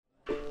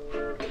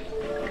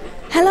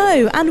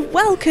Hello and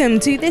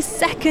welcome to this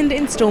second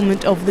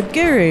instalment of The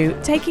Guru,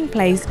 taking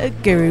place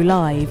at Guru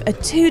Live, a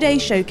 2-day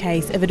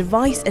showcase of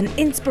advice and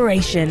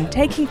inspiration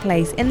taking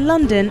place in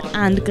London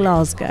and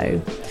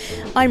Glasgow.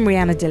 I'm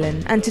Rhianna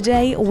Dillon, and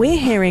today we're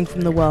hearing from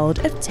the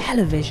world of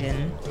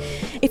television.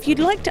 If you'd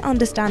like to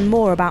understand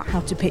more about how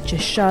to pitch a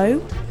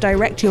show,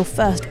 direct your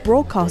first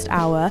broadcast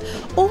hour,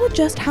 or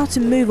just how to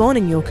move on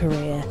in your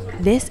career,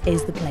 this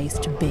is the place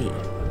to be.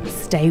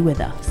 Stay with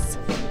us.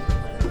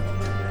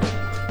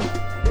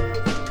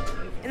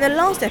 In the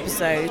last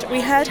episode,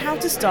 we heard how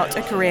to start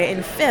a career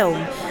in film,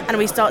 and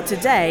we start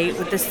today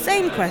with the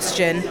same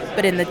question,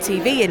 but in the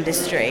TV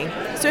industry.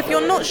 So if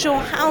you're not sure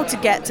how to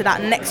get to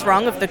that next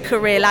rung of the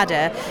career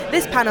ladder,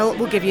 this panel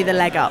will give you the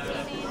leg up.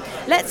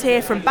 Let's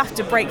hear from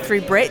BAFTA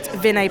Breakthrough Brit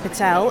Vinay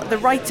Patel, the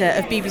writer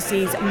of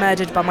BBC's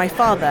Murdered by My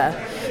Father,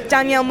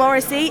 Danielle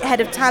Morrissey,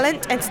 Head of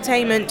Talent,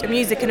 Entertainment,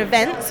 Music and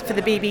Events for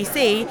the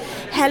BBC,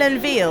 Helen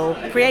Veal,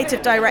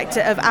 Creative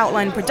Director of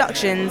Outline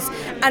Productions,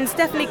 and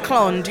Stephanie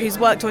Clond, who's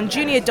worked on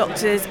Junior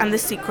Doctors and The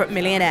Secret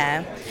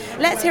Millionaire.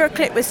 Let's hear a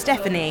clip with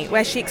Stephanie,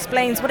 where she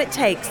explains what it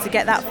takes to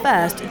get that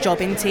first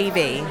job in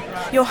TV.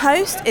 Your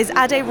host is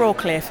Ade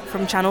Rawcliffe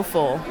from Channel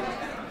 4.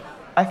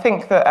 I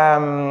think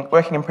that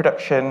working in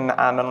production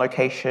and on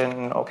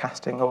location or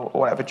casting or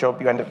whatever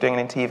job you end up doing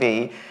in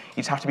TV, you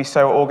just have to be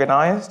so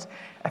organised.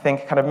 I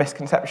think a kind of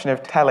misconception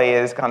of telly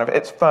is kind of,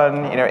 it's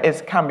fun, you know,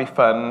 it can be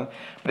fun,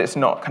 but it's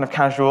not kind of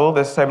casual.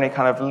 There's so many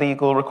kind of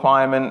legal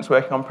requirements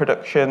working on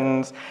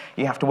productions.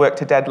 You have to work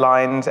to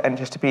deadlines, and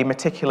just to be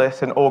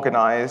meticulous and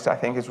organised, I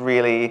think, is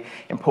really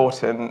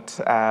important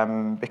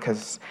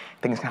because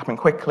things can happen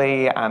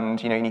quickly, and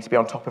you need to be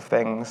on top of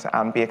things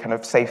and be a kind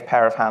of safe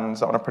pair of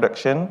hands on a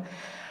production.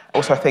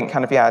 Also, I think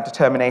kind of,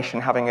 determination,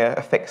 having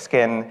a thick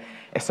skin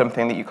is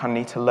something that you kind of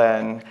need to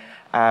learn.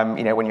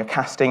 When you're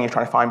casting, you're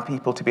trying to find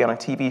people to be on a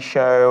TV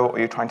show, or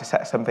you're trying to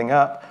set something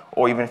up,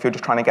 or even if you're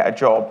just trying to get a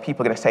job,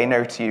 people are going to say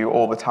no to you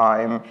all the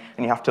time,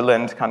 and you have to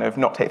learn to kind of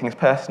not take things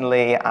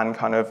personally and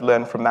kind of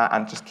learn from that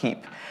and just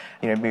keep,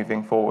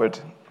 moving forward.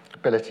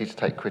 Ability to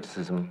take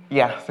criticism.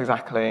 Yes,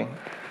 exactly.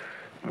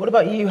 What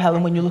about you,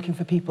 Helen, when you're looking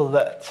for people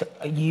that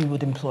you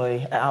would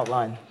employ at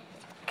Outline?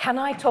 Can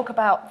I talk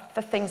about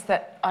the things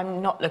that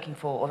I'm not looking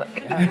for? Or that,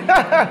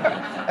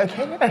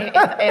 Okay.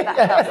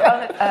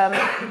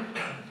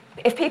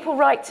 If people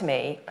write to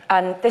me,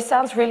 and this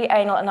sounds really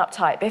anal and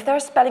uptight, but if there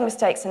are spelling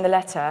mistakes in the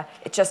letter,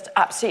 it just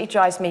absolutely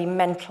drives me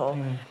mental.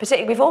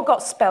 Particularly, we've all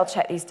got spell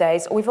check these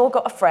days, or we've all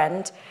got a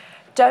friend.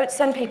 Don't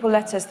send people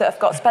letters that have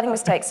got spelling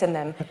mistakes in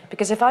them,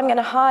 because if I'm going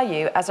to hire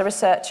you as a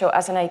researcher or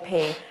as an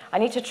AP, I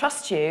need to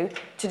trust you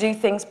to do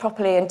things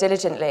properly and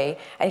diligently,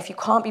 and if you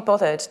can't be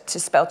bothered to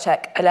spell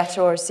check a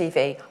letter or a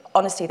CV,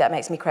 honestly, that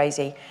makes me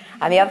crazy.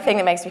 And the other thing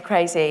that makes me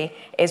crazy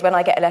is when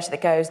I get a letter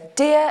that goes,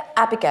 "Dear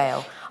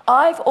Abigail,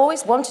 I've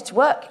always wanted to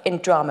work in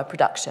drama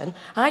production,"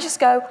 and I just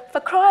go, for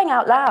crying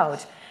out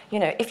loud.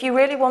 If you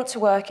really want to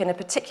work in a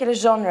particular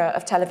genre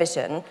of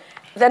television,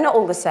 they're not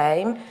all the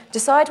same.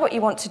 Decide what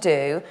you want to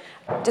do,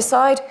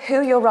 decide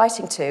who you're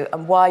writing to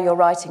and why you're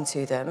writing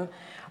to them.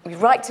 You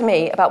write to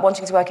me about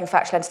wanting to work in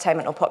factual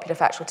entertainment or popular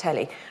factual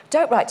telly.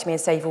 Don't write to me and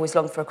say you've always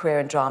longed for a career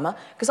in drama,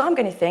 because I'm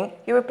going to think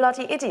you're a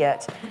bloody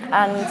idiot.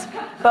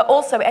 But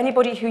also,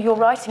 anybody who you're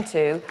writing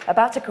to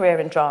about a career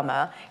in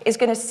drama is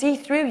going to see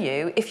through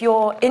you if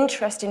your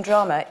interest in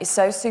drama is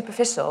so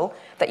superficial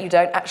that you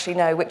don't actually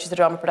know which is the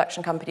drama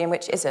production company and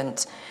which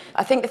isn't.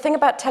 I think the thing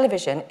about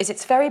television is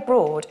it's very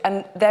broad,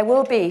 and there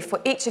will be, for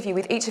each of you,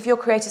 with each of your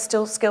creative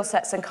skill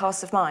sets and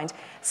casts of mind,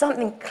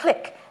 something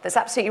click that's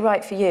absolutely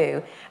right for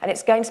you, and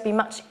it's going to be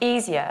much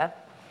easier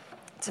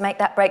to make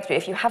that breakthrough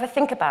if you have a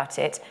think about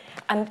it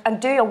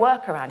and do your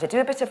work around it. Do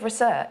a bit of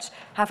research,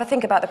 have a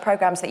think about the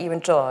programmes that you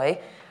enjoy,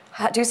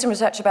 do some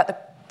research about the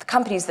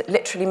companies that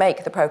literally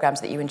make the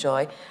programmes that you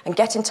enjoy, and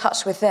get in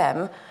touch with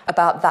them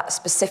about that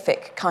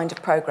specific kind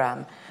of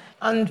programme.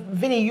 And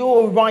Vinny,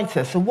 you're a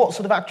writer, so what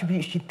sort of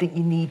attributes do you think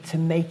you need to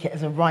make it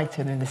as a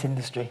writer in this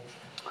industry?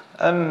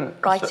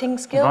 Writing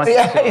skills?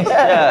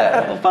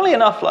 Yeah. Well, funnily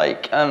enough,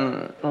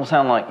 it'll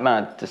sound like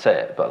mad to say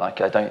it, but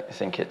I don't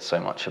think it's so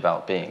much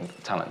about being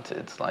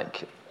talented.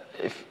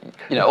 If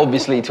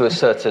obviously to a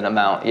certain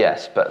amount,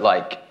 yes, but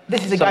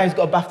this is a guy who's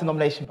got a BAFTA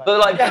nomination.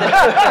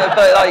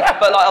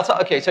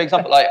 Okay. So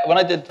example, when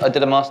I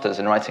did a master's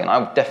in writing, and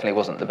I definitely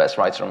wasn't the best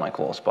writer on my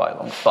course by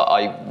long, but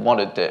I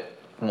wanted it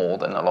more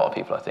than a lot of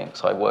people, I think.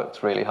 So I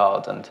worked really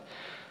hard and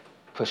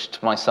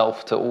pushed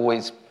myself to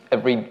always.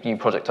 Every new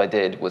project I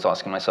did was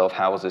asking myself,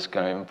 how was this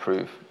going to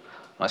improve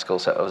my skill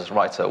set as a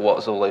writer? What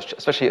was all those,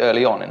 especially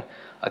early on, and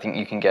I think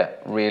you can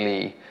get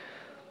really,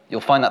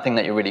 you'll find that thing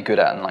that you're really good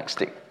at and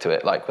stick to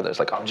it, whether it's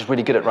I'm just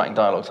really good at writing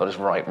dialogue, so I'll just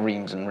write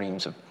reams and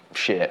reams of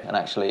shit. And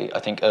actually, I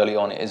think early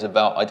on it is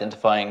about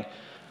identifying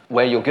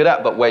where you're good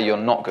at, but where you're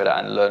not good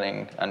at, and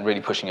learning and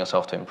really pushing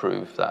yourself to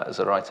improve that as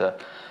a writer.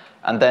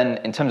 And then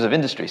in terms of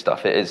industry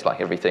stuff, it is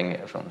like everything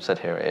everyone said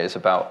here, it is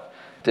about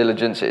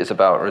diligence, it is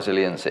about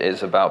resilience, it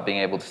is about being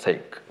able to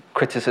take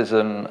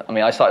criticism. I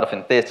mean, I started off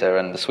in theatre,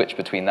 and the switch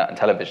between that and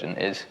television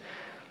is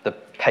the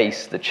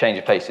pace, the change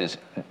of pace is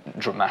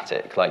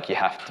dramatic. Like, you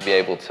have to be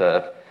able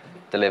to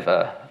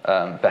deliver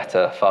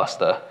better,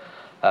 faster,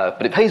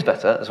 but it pays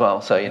better as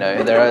well. So, you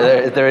know,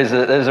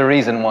 there's a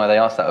reason why they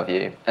ask that of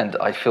you. And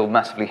I feel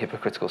massively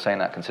hypocritical saying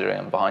that, considering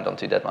I'm behind on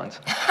 2 deadlines.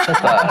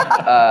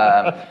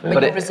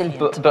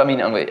 But I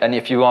mean, and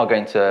if you are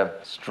going to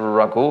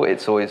struggle,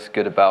 it's always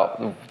good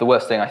about, the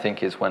worst thing I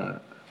think is when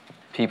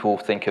people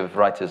think of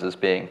writers as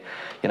being,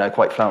 you know,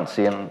 quite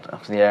flouncy and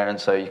up in the air, and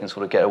so you can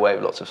sort of get away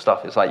with lots of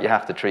stuff. It's like you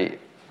have to treat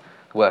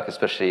work,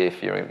 especially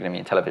if you're going to be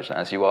in television,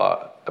 as you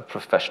are a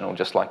professional,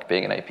 just like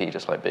being an AP,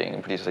 just like being a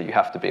producer. You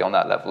have to be on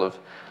that level of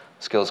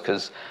skills,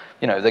 because,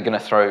 you know, they're going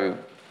to throw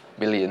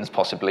millions,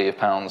 possibly, of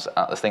pounds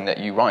at the thing that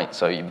you write,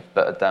 so you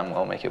better damn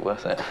well make it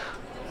worth it.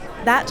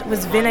 That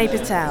was Vinay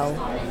Patel.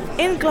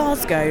 In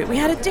Glasgow, we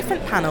had a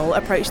different panel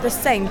approach the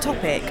same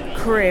topic,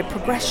 career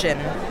progression.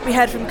 We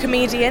heard from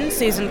comedian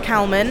Susan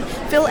Calman,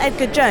 Phil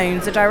Edgar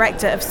Jones, the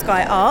director of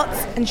Sky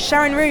Arts, and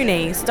Sharon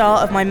Rooney,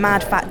 star of My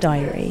Mad Fat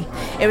Diary.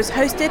 It was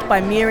hosted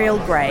by Muriel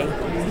Gray.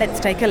 Let's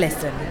take a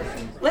listen.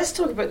 Let's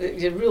talk about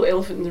the real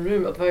elephant in the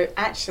room about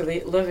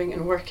actually living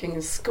and working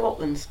in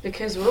Scotland,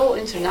 because we're all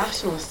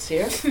internationalists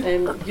here.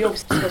 You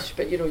obviously Scottish,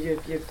 but you know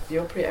you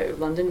operate out of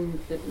London.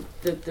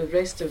 The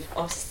rest of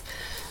us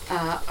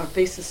are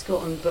based in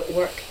Scotland but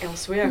work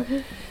elsewhere. Mm-hmm.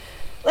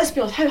 Let's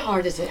be honest, how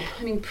hard is it?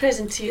 I mean,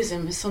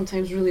 presenteeism is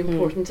sometimes really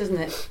important, isn't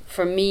it?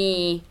 For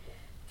me,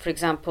 for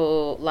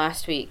example,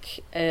 last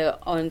week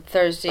on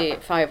Thursday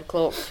at 5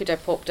 o'clock, could I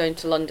pop down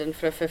to London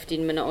for a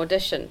 15-minute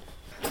audition?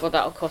 Well,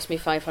 that'll cost me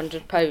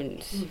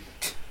 £500.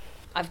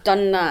 I've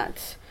done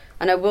that,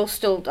 and I will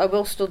still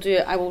do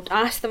it. I will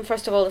ask them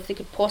first of all if they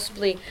could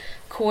possibly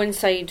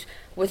coincide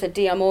with a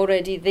day I'm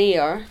already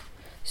there.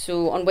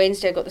 So on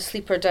Wednesday I got the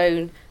Sleeper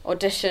down,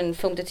 audition,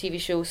 filmed a TV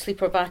show,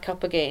 Sleeper back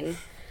up again.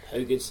 How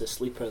good's the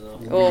Sleeper though?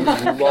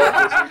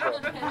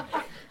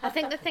 I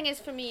think the thing is,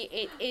 for me,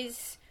 it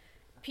is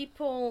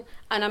people,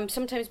 and I'm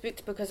sometimes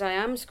booked because I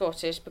am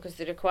Scottish, because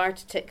they're required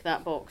to tick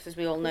that box, as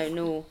we all now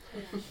know,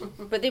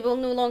 but they will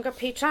no longer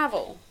pay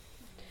travel.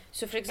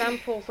 So for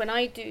example, when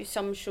I do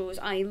some shows,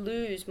 I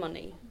lose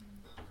money.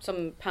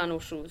 Some panel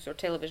shows or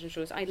television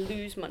shows, I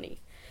lose money,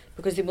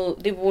 because they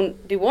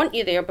want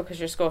you there because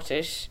you're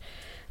Scottish,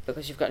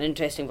 because you've got an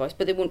interesting voice,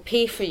 but they won't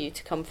pay for you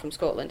to come from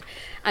Scotland.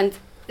 And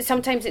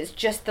sometimes it's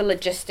just the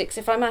logistics.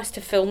 If I'm asked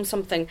to film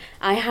something,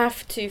 I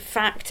have to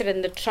factor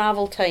in the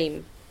travel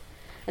time.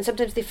 And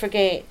sometimes they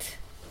forget.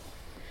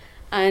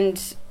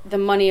 And the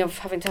money of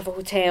having to have a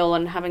hotel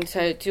and having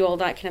to do all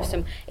that kind of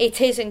stuff.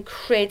 It is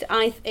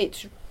incredible.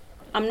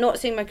 I'm not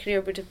saying my career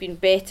would have been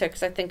better,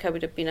 because I think I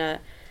would have been a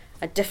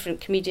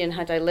different comedian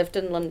had I lived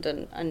in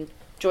London and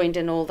joined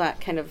in all that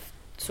kind of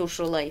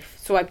social life.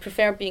 So I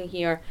prefer being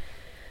here.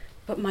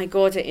 But my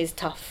God, it is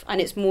tough,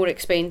 and it's more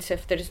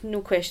expensive. There is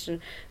no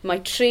question. My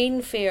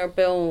train fare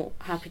bill,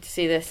 happy to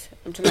say this,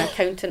 to my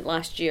accountant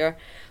last year,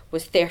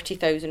 was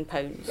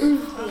 £30,000.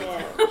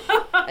 Yeah.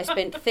 I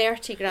spent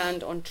 30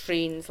 grand on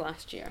trains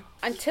last year.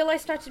 Until I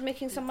started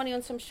making some money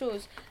on some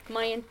shows,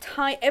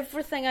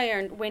 everything I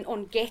earned went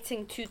on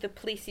getting to the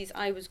places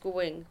I was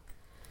going.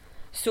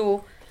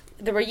 So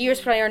there were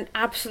years where I earned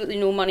absolutely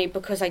no money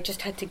because I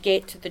just had to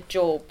get to the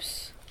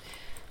jobs.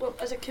 Well,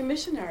 as a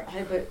commissioner, how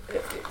about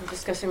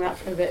discussing that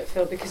for a bit,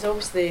 Phil? Because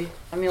obviously,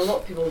 I mean, a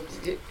lot of people,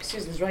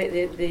 Susan's right,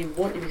 they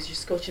want you because you're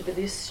Scottish, but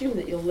they assume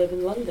that you'll live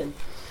in London.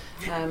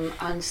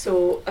 And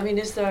so, I mean,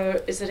 is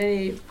there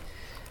any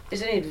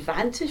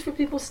advantage for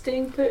people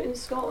staying put in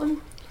Scotland?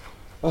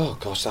 Oh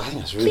gosh, I think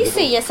that's really difficult.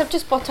 Please say yes, I've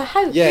just bought a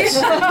house. Yes.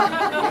 So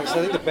I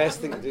think the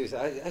best thing to do is,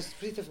 it's a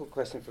pretty difficult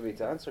question for me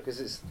to answer,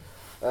 because it's,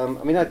 I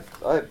mean,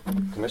 I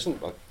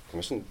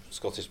commission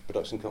Scottish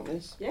production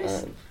companies,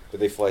 yes. But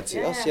they fly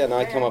to us, and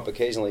I come up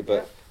occasionally,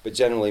 but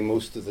generally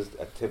most of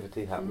the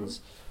activity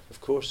happens,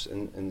 of course,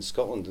 in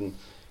Scotland. And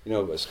you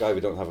know, at Sky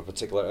we don't have a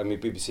particular, I mean,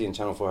 BBC and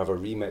Channel 4 have a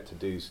remit to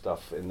do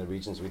stuff in the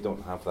regions. We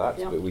don't have that,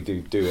 but we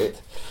do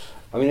it.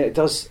 I mean, it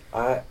does,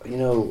 you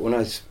know, when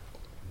I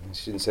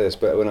shouldn't say this,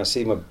 but when I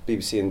see my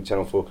BBC and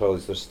Channel 4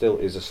 colleagues, there still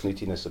is a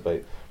snootiness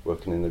about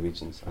working in the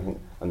regions, I think,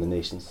 and the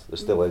nations. There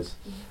still is,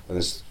 and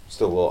there's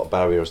still a lot of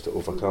barriers to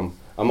overcome.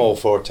 I'm all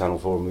for Channel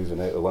 4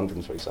 moving out of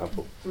London, for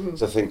example.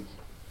 So I think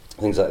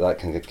things like that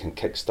can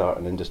kick-start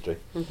an industry.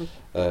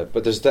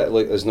 But there's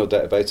no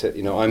doubt about it.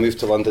 You know, I moved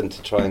to London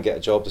to try and get a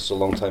job. This was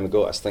a long time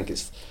ago. I think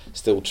it's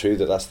still true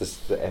that that's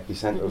the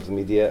epicentre of the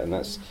media, and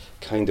that's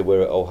kind of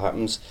where it all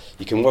happens.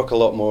 You can work a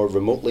lot more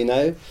remotely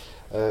now,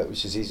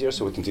 which is easier,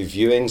 so we can do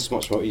viewings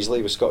much more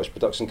easily with Scottish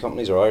production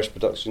companies or Irish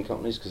production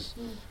companies, because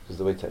of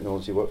the way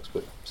technology works.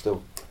 But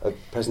still,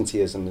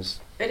 presenteeism is.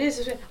 It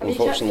is. I mean,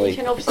 unfortunately, you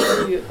can obviously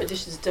do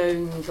auditions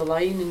down the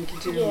line and you can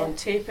do them on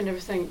tape and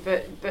everything.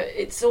 But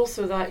it's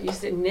also that you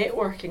say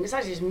networking. It's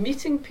actually just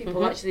meeting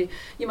people. Actually,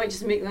 you might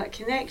just make that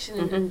connection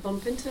and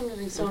bump into them and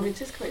everything. So I mean,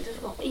 it is quite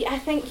difficult. I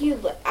think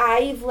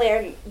I've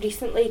learned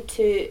recently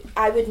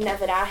I would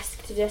never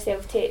ask to do a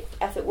self-tape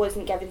if it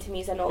wasn't given to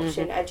me as an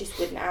option. I just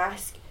wouldn't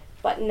ask.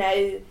 But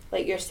now,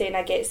 like you're saying,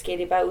 I get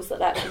scary bills like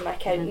that from my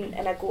accountant,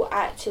 and I go,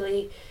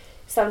 actually,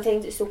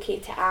 sometimes it's okay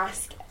to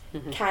ask.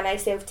 can I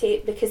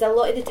self-tape? Because a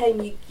lot of the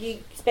time you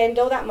spend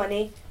all that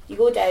money, you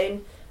go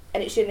down,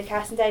 and it's you and the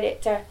casting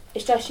director.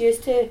 It's just you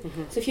two.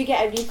 So if you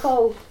get a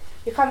recall,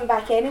 you're coming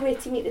back anyway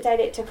to meet the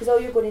director, because all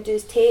you're going to do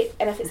is tape.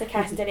 And if it's a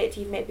casting director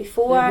you've met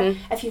before,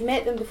 if you've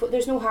met them before,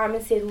 there's no harm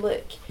in saying,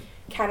 look,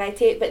 can I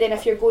tape? But then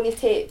if you're going to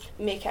tape,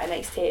 make it a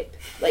nice tape.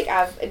 Like,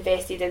 I've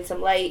invested in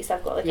some lights,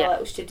 I've got like a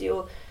little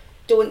studio.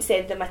 Don't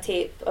send them a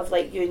tape of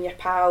like you and your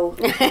pal.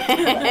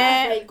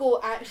 Like, go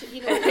actually,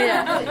 put a bit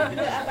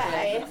of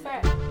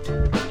effort.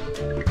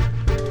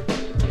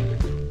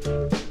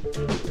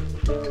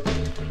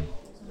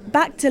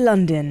 Back to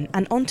London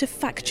and onto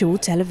factual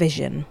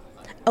television.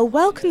 A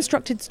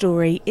well-constructed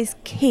story is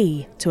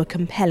key to a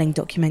compelling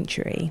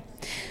documentary.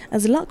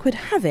 As luck would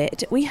have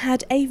it, we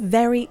had a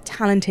very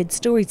talented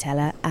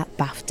storyteller at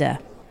BAFTA.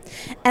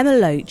 Emma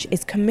Loach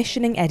is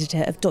commissioning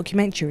editor of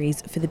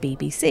documentaries for the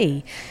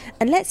BBC.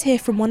 And let's hear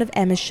from one of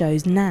Emma's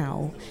shows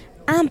now.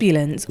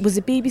 Ambulance was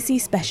a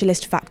BBC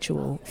specialist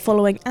factual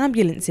following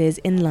ambulances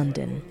in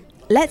London.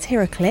 Let's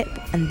hear a clip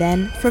and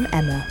then from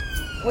Emma.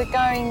 We're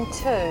going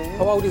to...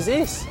 How old is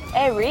this?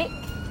 Eric,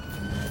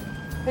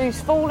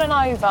 who's fallen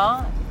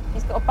over.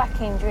 He's got a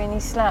back injury and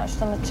he's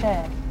slouched on the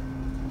chair.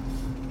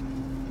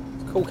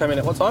 Call came in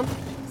at what time?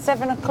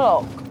 7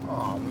 o'clock.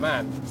 Oh,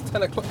 man. It's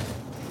 10 o'clock.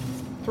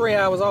 3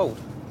 hours old.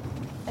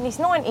 And he's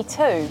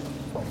 92.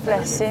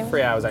 Bless him.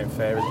 3 hours ain't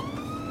fair, is it?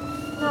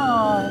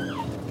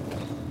 No.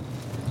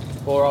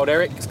 Poor old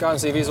Eric. Let's go and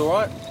see if he's all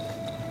right.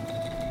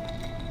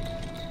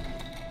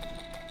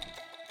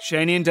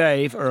 Shani and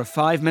Dave are a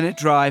 5-minute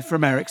drive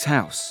from Eric's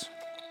house.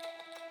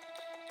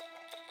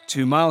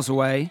 2 miles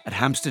away, at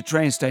Hampstead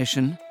train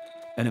station,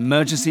 an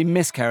emergency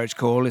miscarriage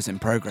call is in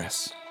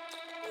progress.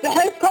 The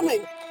hope's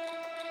coming.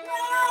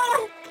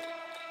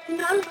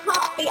 No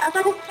heartbeat. I've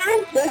had a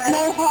scan. There's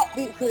no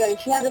heartbeat today.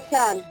 She had a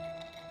scan.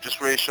 Just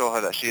reassure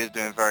her that she is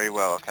doing very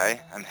well, okay?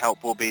 And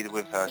help will be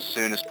with her as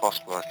soon as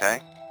possible,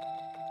 okay?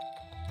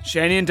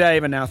 Shani and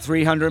Dave are now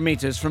 300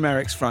 metres from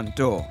Eric's front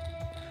door.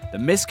 The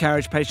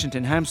miscarriage patient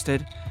in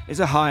Hampstead is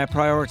a higher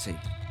priority,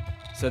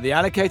 so the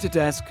allocated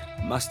desk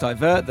must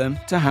divert them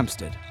to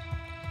Hampstead.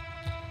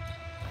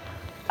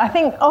 I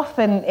think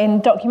often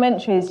in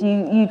documentaries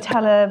you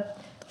tell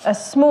a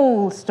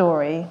small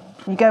story.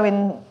 You go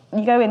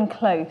in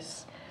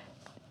close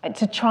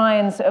to try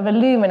and sort of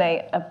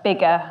illuminate a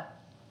bigger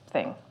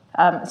thing.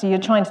 So you're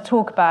trying to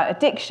talk about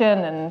addiction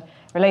and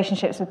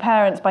relationships with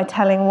parents by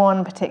telling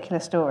one particular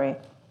story.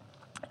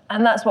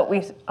 And that's what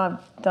I've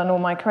done all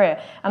my career.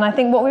 And I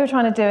think what we were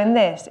trying to do in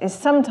this is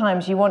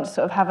sometimes you want to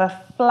sort of have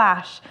a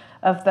flash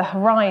of the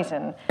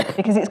horizon,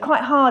 because it's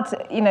quite hard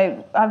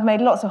to, I've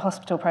made lots of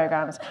hospital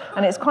programmes,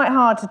 and it's quite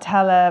hard to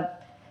tell a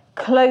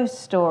close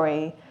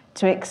story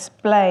to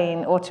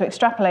explain or to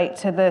extrapolate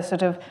to the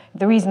sort of,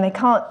 the reason they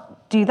can't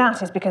do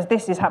that is because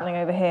this is happening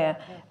over here.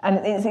 And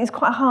it's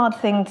quite a hard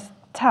thing to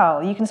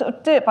tell. You can sort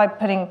of do it by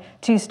putting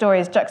 2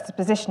 stories,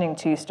 juxtapositioning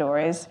 2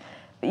 stories,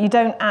 but you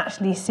don't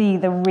actually see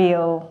the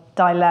real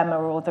dilemma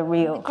or the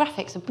real... The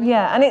graphics are brilliant.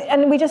 Yeah,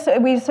 and we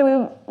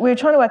were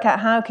trying to work out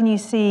how can you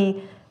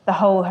see the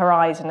whole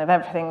horizon of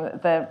everything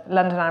that the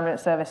London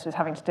Ambulance Service was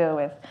having to deal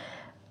with.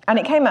 And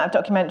it came out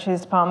of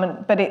documentaries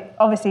department, but it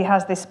obviously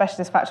has this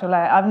specialist factual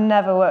layer. I've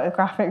never worked with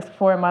graphics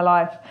before in my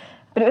life,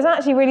 but it was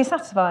actually really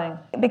satisfying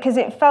because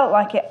it felt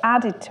like it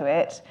added to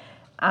it.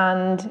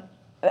 And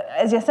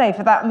as you say,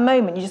 for that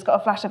moment, you just got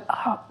a flash of,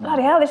 oh,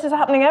 bloody hell, this is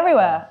happening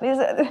everywhere. You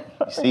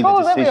see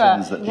the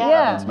decisions that people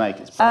are having to make.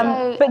 It's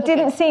but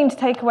didn't seem to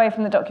take away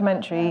from the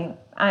documentary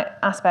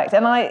aspect.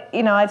 And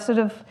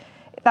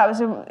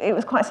it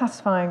was quite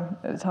satisfying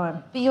at the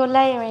time. But you're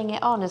layering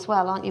it on as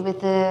well, aren't you, with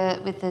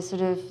the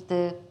sort of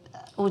the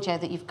audio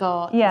that you've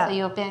got? Yeah. So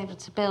you're being able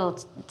to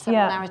build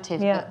several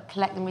narratives, but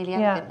collect them really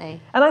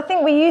elegantly. And I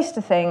think we used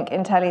to think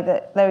in telly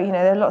that there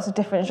are lots of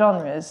different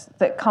genres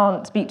that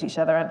can't speak to each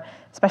other, and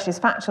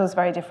specialist factual is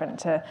very different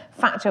to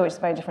factual, which is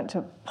very different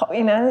to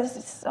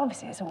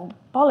obviously it's all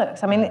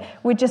bollocks. I mean,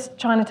 we're just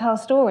trying to tell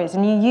stories,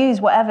 and you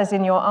use whatever's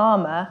in your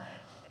armour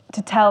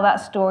to tell that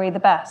story the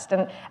best.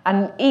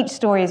 And each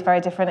story is very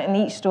different, and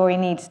each story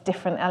needs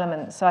different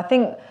elements. So I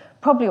think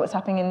probably what's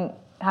happening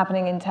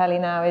in telly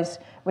now is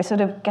we're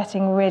sort of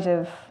getting rid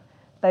of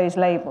those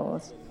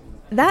labels.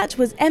 That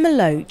was Emma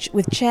Loach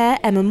with Chair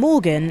Emma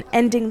Morgan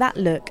ending that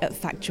look at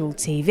factual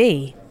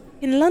TV.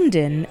 In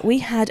London, we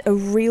had a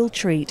real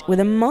treat with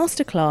a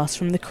masterclass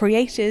from the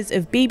creators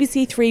of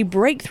BBC Three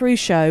breakthrough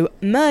show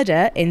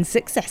Murder in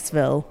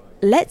Successville.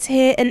 Let's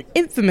hear an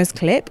infamous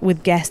clip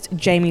with guest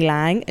Jamie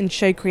Lang and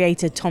show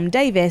creator Tom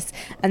Davis,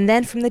 and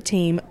then from the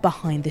team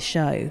behind the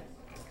show.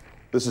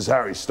 This is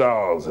Harry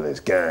Styles and his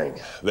gang.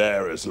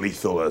 They're as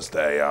lethal as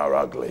they are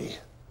ugly.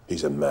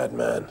 He's a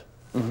madman.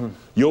 Mm-hmm.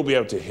 You'll be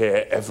able to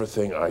hear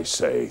everything I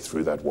say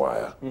through that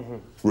wire. Mm-hmm.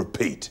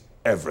 Repeat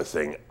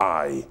everything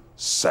I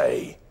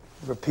say.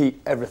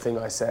 Repeat everything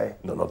I say?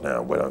 No, not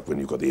now. When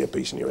you've got the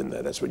earpiece and you're in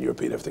there, that's when you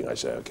repeat everything I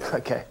say, okay?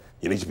 Okay.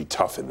 You need to be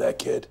tough in there,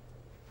 kid.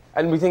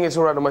 And we think it's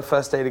all right on my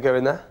first day to go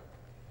in there?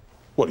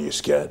 What, are you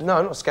scared? No,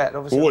 I'm not scared,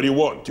 obviously. Well, what do you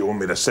want? Do you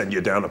want me to send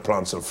you down to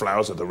plant some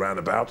flowers at the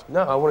roundabout?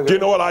 No, I want to go... Do you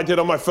know what I did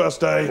on my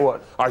first day?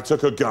 What? I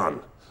took a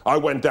gun. I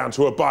went down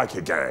to a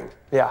biker gang.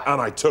 Yeah.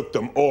 And I took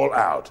them all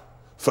out.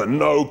 For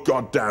no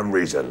goddamn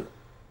reason.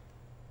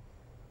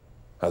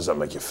 How does that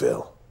make you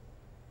feel?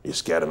 You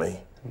scared of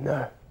me?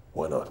 No.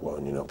 Why not? Why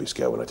would you not be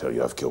scared when I tell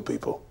you I've killed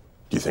people?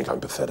 Do you think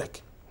I'm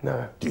pathetic?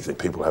 No. Do you think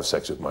people have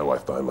sex with my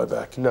wife behind my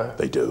back? No.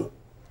 They do.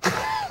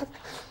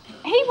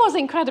 He was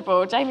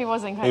incredible. Jamie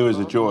was incredible. He was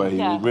a joy.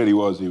 Yeah. He really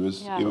was. He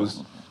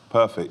was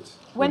perfect.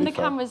 When really the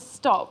cameras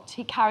stopped,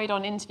 he carried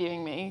on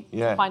interviewing me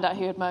to find out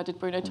who had murdered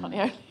Bruno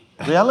Tonioli.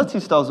 Reality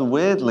stars are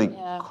weirdly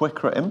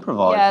quicker at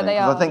improvising. Yeah, they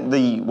are. I think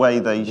the way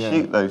they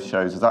shoot those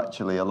shows is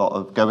actually a lot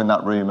of go in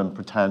that room and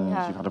pretend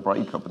you've had a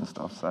breakup and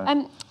stuff.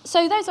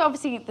 So those are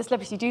obviously the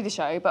celebrities who do the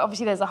show, but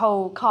obviously there's a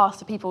whole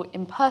cast of people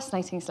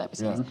impersonating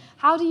celebrities. Yeah.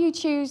 How do you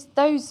choose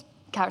those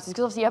characters?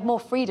 Because obviously you have more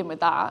freedom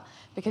with that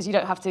because you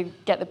don't have to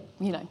get the,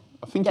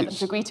 get them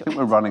to agree to I think it.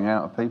 we're running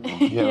out of people.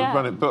 Yeah. We're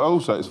running, but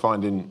also it's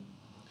finding...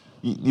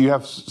 You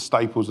have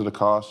staples of the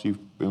cast.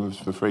 You've been with us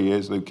for 3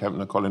 years, Luke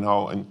Kempner, Colin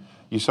Holt, and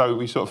we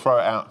sort of throw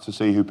it out to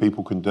see who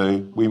people can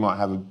do. We might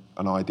have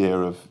an idea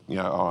of,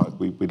 all right,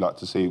 we'd like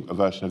to see a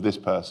version of this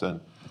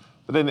person.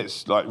 But then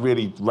it's like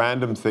really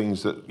random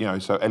things that,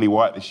 so Ellie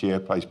White this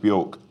year plays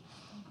Bjork,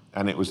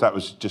 and that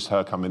was just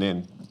her coming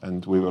in,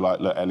 and we were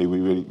like, look, Ellie, we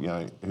really,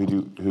 who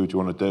do you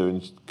want to do?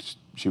 And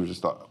she was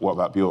just like, what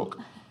about Bjork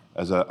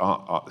as an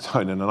art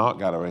zone in an art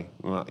gallery?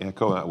 We're like, yeah,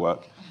 cool, that'll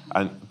work.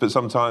 But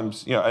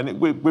sometimes,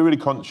 we're really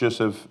conscious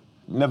of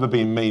never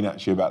being mean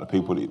actually about the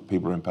people that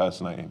people are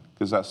impersonating,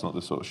 because that's not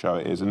the sort of show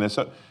it is. And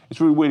it's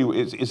really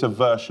it's a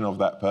version of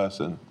that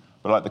person,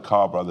 but like the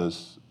Carr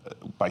brothers,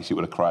 basically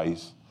with a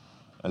craze,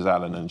 as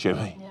Alan and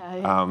Jimmy.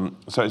 Yeah.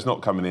 So it's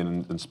not coming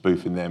in and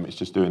spoofing them, it's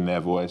just doing their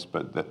voice,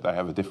 but they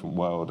have a different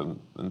world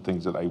and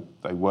things that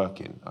they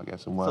work in, I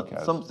guess, and work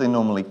as. Something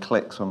normally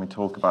clicks when we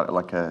talk about it,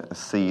 like a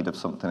seed of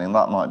something, and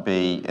that might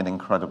be an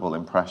incredible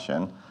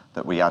impression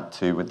that we add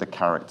to with the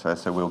character.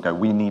 So we'll go,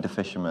 we need a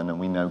fisherman, and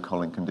we know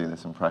Colin can do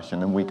this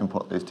impression, and we can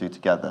put those two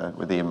together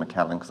with Ian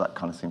McKellen, because that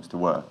kind of seems to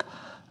work.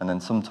 And then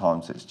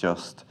sometimes it's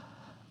just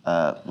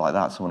like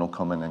that, someone will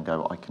come in and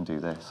go, I can do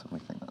this, and we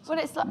think that's... Well,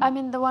 it's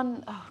like, the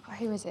one,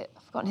 who is it?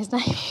 I've forgotten his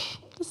name.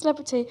 The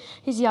celebrity.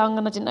 He's young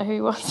and I didn't know who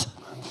he was.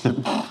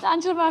 The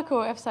Angela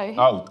Merkel episode.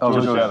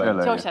 George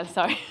Shelley. George Shelley,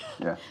 sorry.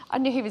 Yeah. I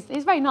knew he was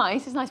very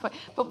nice, he's a nice boy.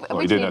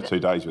 But You didn't have 2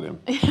 days with him.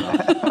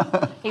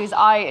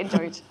 I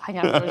enjoyed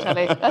hanging out with George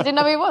Shelley. I didn't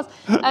know who he was.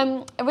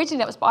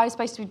 Originally I was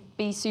supposed to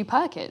be Sue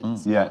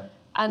Perkins. Yeah.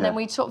 And then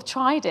we sort of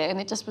tried it and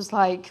it just was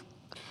like,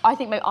 I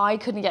think maybe I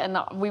couldn't get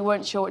enough, we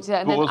weren't sure what to do.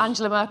 And then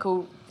Angela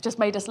Merkel just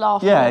made us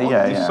laugh.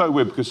 It's so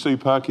weird because Sue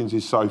Perkins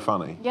is so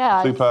funny.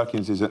 Yeah. Sue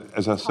Perkins is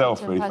as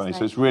herself really funny,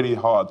 so it's really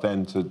hard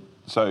then to...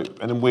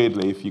 and then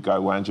weirdly, if you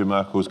go, well, Angela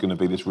Merkel's going to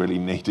be this really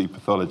needy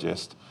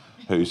pathologist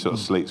who sort of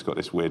Sleek's got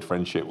this weird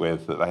friendship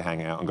with, that they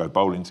hang out and go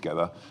bowling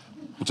together,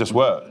 it just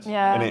works.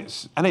 Yeah.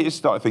 And it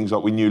started things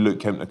like we knew Luke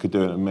Kempner could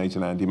do it and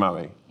Amazing Andy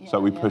Murray,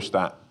 so we pushed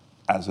that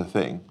as a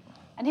thing.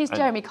 And here's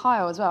Jeremy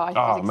Kyle as well. I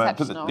think was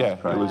exceptional.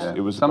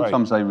 It was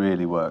Sometimes great. they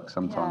really work.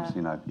 Sometimes,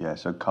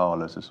 so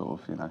Carla's a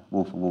sort of,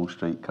 Wolf of Wall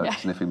Street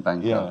coach sniffing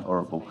banker,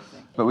 horrible.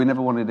 But we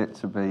never wanted it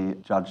to be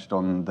judged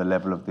on the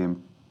level of the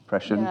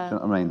impression. Do you know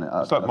what I mean?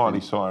 It's like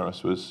Miley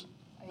Cyrus was,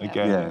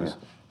 again,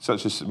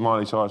 such as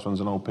Miley Cyrus one's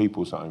an old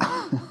people's home.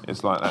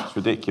 It's like, that's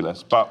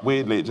ridiculous. But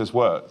weirdly, it just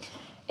worked.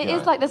 It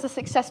is like there's a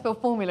successful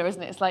formula,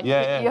 isn't it? It's like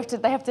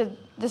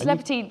the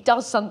celebrity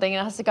does something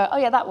and it has to go, oh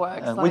yeah, that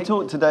works. We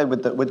talked today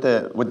with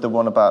the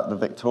one about the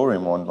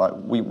Victorian one. Like,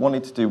 we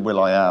wanted to do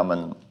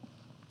Will.i.am,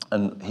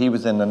 and he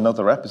was in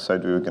another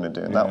episode we were going to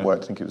do, and that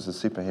worked. I think it was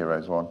the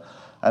superheroes one.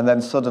 And then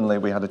suddenly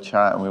we had a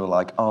chat and we were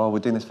like, oh, we're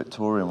doing this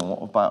Victorian one.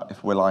 What about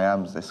if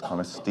Will.i.am's this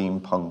kind of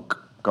steampunk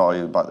guy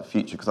about the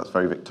future, because that's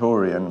very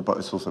Victorian, but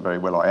it's also very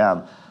Will.i.am.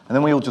 And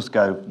then we all just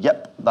go,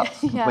 yep, that's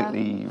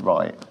completely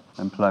right.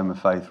 And Paloma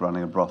Faith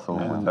running a brothel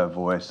with her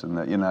voice, and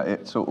that,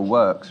 it sort of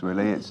works,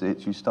 really. It's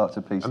you start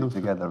to piece it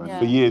together.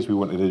 For years we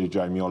wanted to do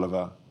Jamie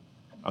Oliver,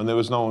 and there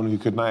was no one who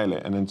could nail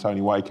it, and then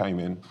Tony Way came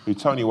in.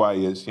 Tony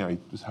Way is, he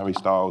was Harry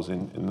Styles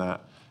in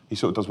that. He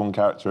sort of does one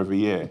character every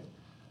year.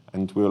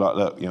 And we were like,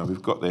 look,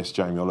 we've got this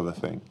Jamie Oliver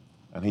thing.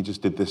 And he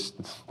just did this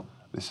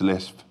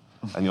lisp,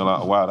 and you're like,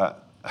 oh, wow,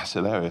 that's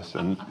hilarious.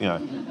 And,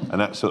 and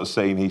that sort of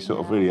scene, he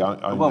sort of really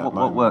owned that moment.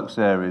 What works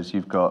there is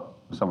you've got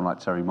someone like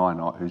Terry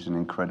Minot, who's an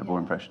incredible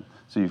impression.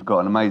 So you've got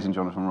an amazing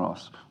Jonathan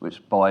Ross,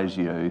 which buys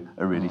you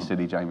a really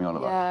silly Jamie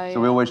Oliver. So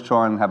we always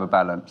try and have a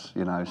balance,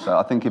 So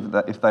I think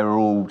if they were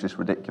all just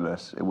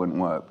ridiculous, it wouldn't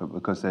work. But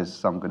because there's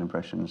some good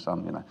impressions,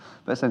 some,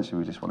 But essentially,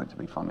 we just want it to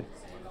be funny.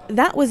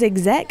 That was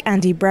exec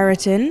Andy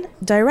Brereton,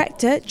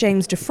 director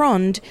James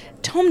Defrond,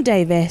 Tom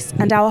Davis,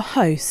 and our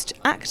host,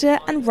 actor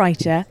and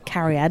writer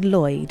Cariad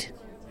Lloyd.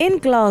 In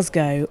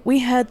Glasgow, we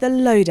heard the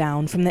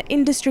lowdown from the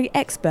industry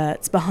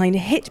experts behind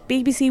hit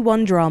BBC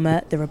One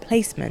drama The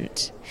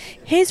Replacement.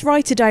 Here's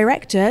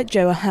writer-director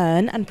Joe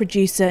Ahern and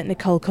producer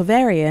Nicole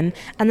Kovarian,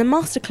 and the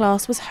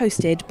masterclass was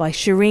hosted by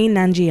Shireen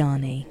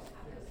Nanjiani.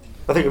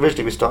 I think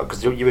originally we started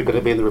because you were going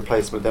to be in The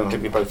Replacement. Then I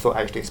think we both thought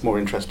actually it's more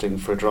interesting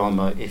for a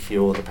drama if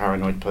you're the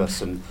paranoid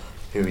person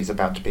who is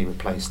about to be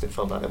replaced. It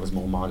felt like there was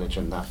more mileage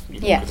in that,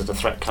 because there's a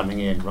threat coming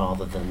in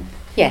rather than.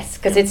 Yes,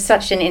 because it's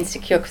such an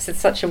insecure, because it's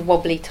such a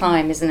wobbly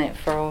time, isn't it,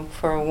 for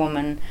a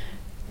woman,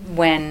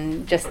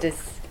 when just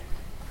as,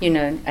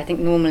 I think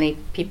normally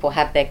people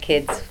have their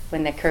kids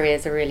when their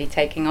careers are really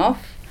taking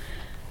off,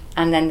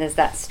 and then there's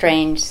that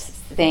strange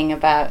thing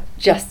about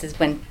just as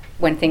when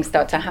things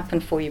start to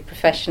happen for you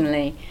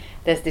professionally,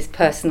 there's this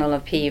personal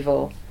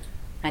upheaval,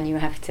 and you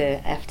have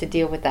to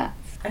deal with that.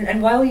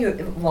 And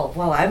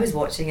while I was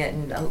watching it,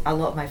 and a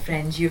lot of my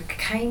friends, you're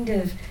kind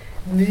of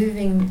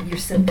moving your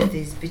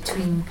sympathies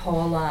between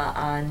Paula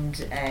and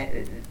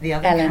the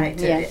other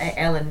character,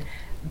 Ellen,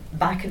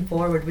 back and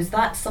forward. Was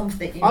that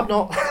something you... I'm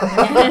not.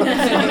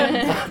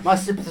 My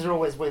sympathies are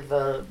always with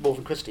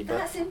Morgan Christie. But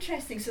that's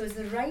interesting. So as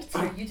the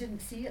writer, you didn't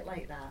see it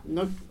like that?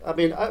 No, I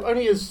mean,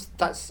 only as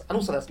that's... And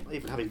also, that's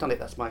even having done it,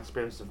 that's my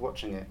experience of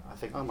watching it. I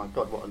think, oh my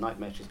God, what a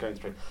nightmare she's going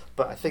through.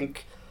 But I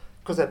think,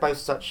 because they're both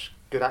such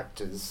good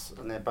actors,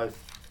 and they're both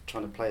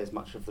trying to play as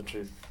much of the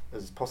truth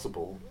as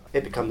possible,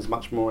 it becomes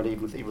much more an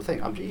even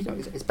thing.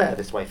 It's better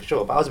this way for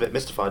sure, but I was a bit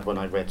mystified when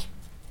I read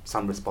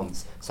some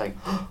response saying,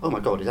 oh my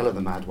God, is Ellen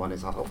the mad one?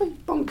 It's like, oh,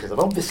 bonkers, and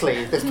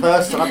obviously this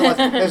person, otherwise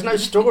there's no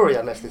story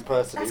unless this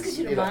person That's because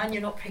you're a man,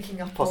 you're not picking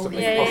up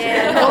possibly, all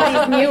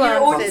these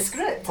nuances.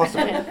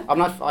 Possibly. I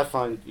mean, I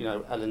find,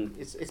 Ellen,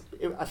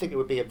 I think it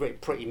would be a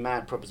pretty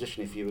mad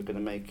proposition if you were going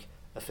to make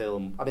a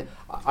film. I mean,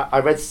 I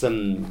read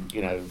some,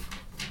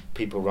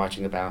 people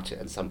writing about it,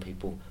 and some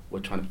people were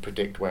trying to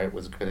predict where it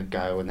was going to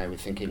go, and they were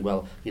thinking,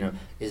 well,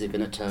 is it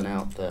going to turn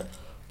out that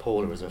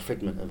Paula is a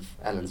figment of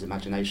Ellen's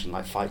imagination,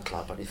 like Fight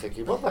Club? And you're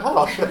thinking, what the hell?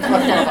 What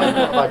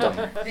have I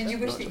done? Did you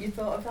wish that you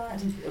thought of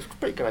that? It was a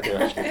pretty good idea,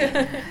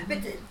 actually.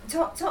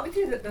 But talk me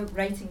through the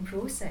writing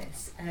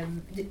process.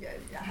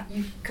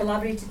 You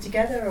collaborated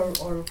together,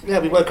 or yeah,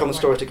 we work on the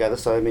story together.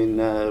 So I mean,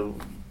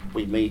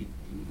 we meet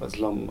as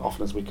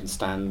often as we can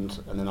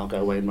stand, and then I'll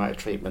go away and write a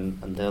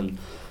treatment, and then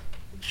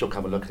she'll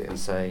come and look at it and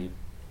say,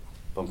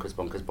 bonkers,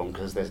 bonkers,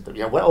 bonkers. There's,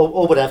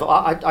 or whatever.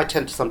 I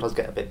tend to sometimes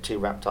get a bit too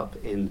wrapped up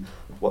in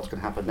what's going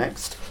to happen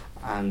next,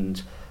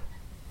 and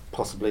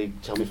possibly,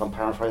 tell me if I'm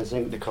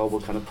paraphrasing, Nicole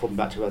will kind of pull me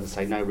back to her and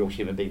say, no real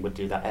human being would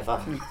do that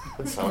ever,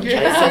 and so on. Nicole,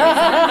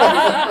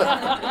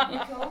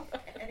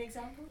 an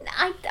example?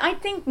 I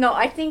think not.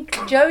 I think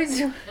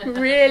Joe's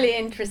really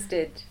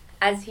interested,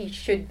 as he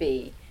should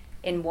be,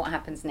 in what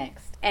happens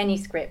next. Any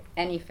script,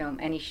 any film,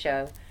 any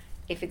show,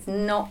 if it's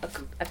not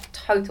a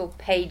total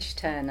page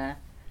turner,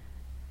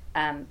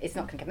 it's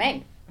not going to come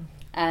in,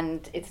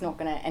 and it's not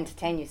going to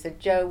entertain you. So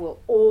Joe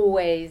will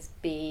always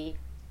be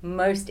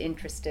most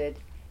interested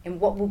in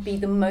what will be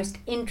the most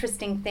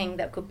interesting thing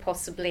that could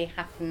possibly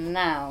happen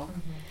now.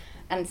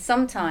 And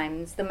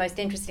sometimes the most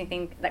interesting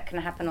thing that can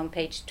happen on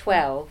page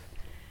 12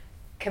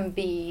 can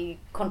be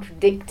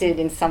contradicted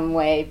in some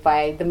way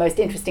by the most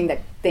interesting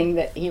thing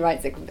that he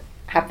writes that could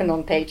happen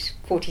on page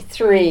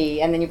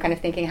 43, and then you're kind of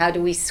thinking, how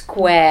do we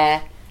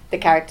square the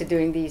character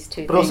doing these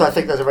two things? But also I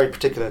think there's a very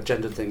particular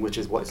gender thing, which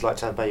is what it's like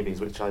to have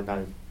babies, which I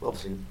know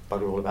obviously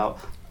bugger all about.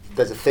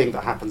 There's a thing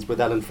that happens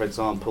with Ellen, for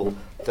example,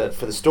 that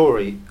for the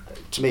story,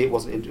 to me it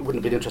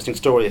wouldn't be an interesting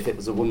story if it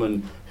was a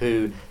woman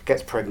who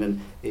gets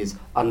pregnant, is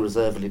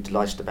unreservedly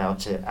delighted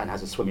about it, and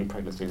has a swimming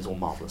pregnancy, and it's all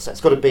marvellous. So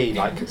it's got to be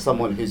like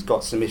someone who's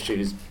got some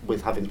issues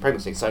with having the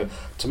pregnancy. So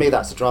to me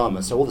that's a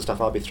drama. So all the stuff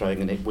I'd be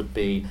throwing in it would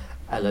be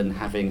Ellen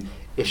having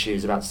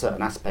issues about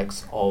certain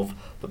aspects of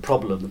the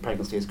problem the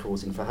pregnancy is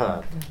causing for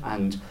her.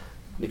 And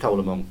Nicole,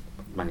 among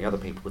many other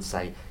people, would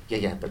say,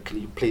 yeah, but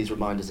can you please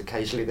remind us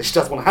occasionally that she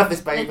does want to have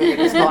this baby,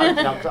 and it's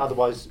not,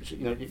 otherwise she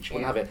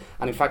wouldn't have it.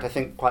 And in fact, I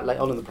think quite late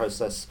on in the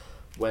process,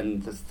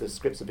 when the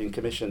scripts are being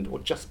commissioned, or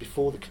just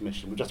before the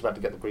commission, we're just about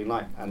to get the green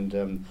light, and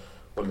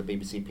one of the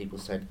BBC people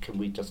said, can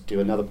we just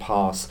do another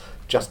pass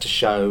just to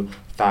show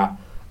that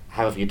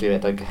however you do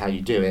it, don't care how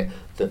you do it,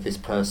 that this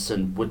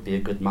person would be a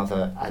good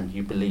mother, and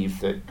you believe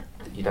that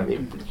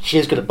she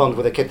is going to bond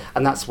with her kid,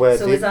 and that's where.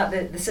 So is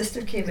that the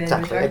sister came in?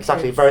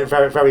 Exactly. Very,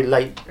 very, very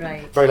late.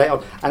 Right. Very late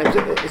on, and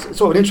it's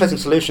sort of an interesting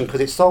solution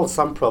because it solves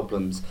some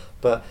problems,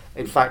 but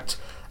in fact,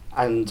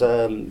 and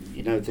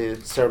the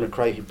Sarah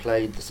McRae who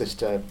played the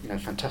sister,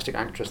 fantastic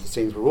actress. The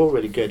scenes were all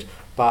really good,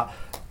 but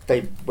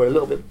they were a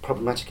little bit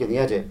problematic in the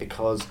edit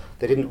because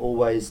they didn't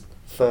always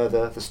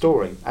further the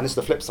story. And it's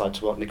the flip side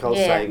to what Nicole's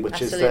saying,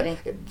 which absolutely.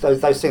 Is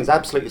that those things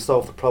absolutely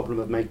solve the problem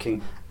of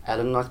making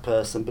Ellen a nice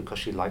person because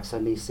she likes her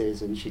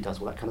nieces and she does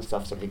all that kind of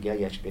stuff. So I think,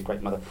 she'd be a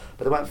great mother.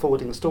 But they weren't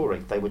forwarding the story.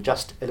 They were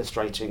just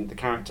illustrating the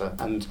character.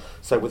 And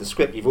so with a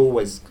script, it's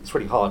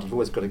really hard. You've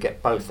always got to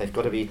get both. They've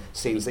got to be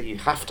scenes that you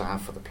have to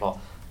have for the plot,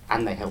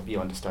 and they help you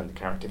understand the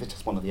character. If it's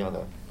just one or the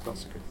other, it's not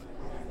so good.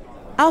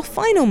 Our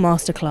final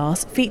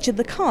masterclass featured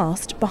the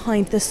cast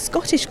behind the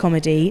Scottish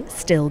comedy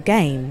Still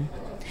Game.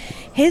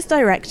 Here's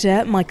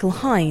director Michael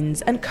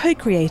Hines and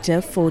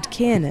co-creator Ford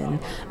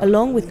Kiernan,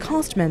 along with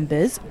cast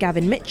members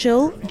Gavin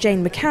Mitchell,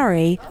 Jane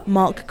McCarry,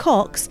 Mark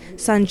Cox,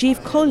 Sanjeev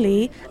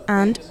Kohli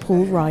and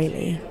Paul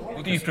Riley.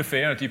 What do you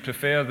prefer? Do you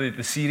prefer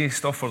the serious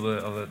stuff or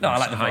the No, I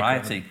like the high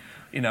variety. comedy?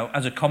 You know,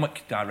 as a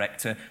comic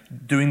director,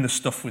 doing the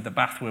stuff with the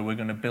bath where we're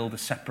going to build a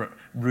separate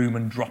room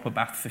and drop a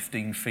bath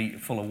 15 feet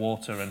full of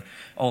water and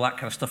all that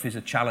kind of stuff is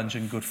a challenge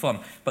and good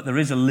fun. But there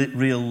is a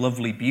real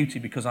lovely beauty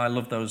because I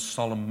love those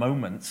solemn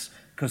moments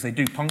because they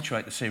do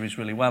punctuate the series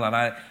really well, and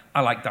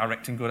I like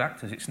directing good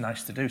actors. It's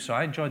nice to do, so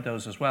I enjoyed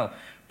those as well.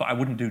 But I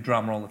wouldn't do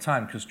drama all the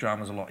time because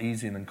drama's a lot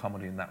easier than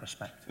comedy in that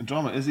respect. And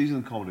drama is easier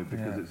than comedy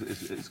because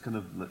it's kind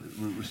of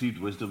received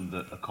wisdom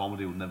that a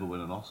comedy will never win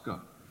an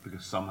Oscar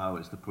because somehow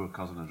it's the poor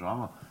cousin of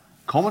drama.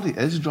 Comedy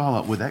is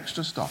drama with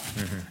extra stuff.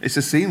 It's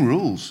the same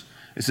rules.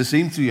 It's the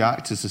same 3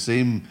 acts. It's the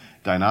same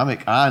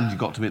dynamic, and you've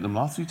got to make them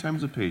laugh 3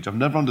 times a page. I've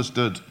never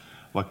understood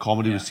why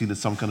comedy was seen as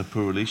some kind of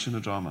poor relation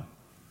of drama.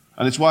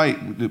 And it's why,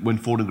 when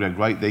Ford and Greg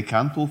write, they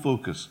can pull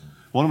focus.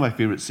 One of my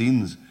favourite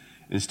scenes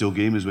in Still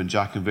Game is when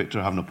Jack and Victor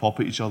are having a pop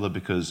at each other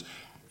because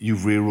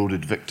you've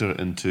railroaded Victor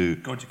into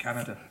Go to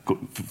Canada.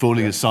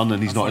 phoning his son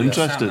and he's not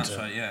interested. That's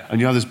right, yeah.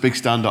 And you have this big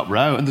stand-up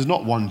row and there's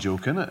not one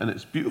joke in it and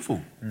it's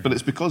beautiful. But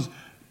it's because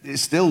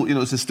it's still, you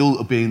know, it's still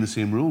obeying the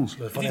same rules.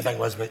 The funny thing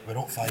was, we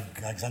wrote 5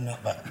 gags in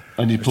that bit.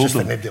 And you It was pulled just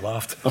them. that nobody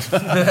laughed. If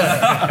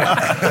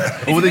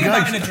you think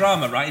about in a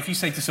drama, right, if you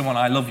say to someone,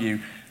 I love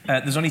you,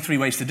 there's only 3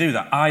 ways to do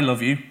that. I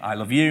love you, I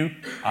love you,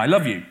 I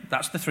love you.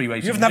 That's the 3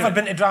 ways You've you can never do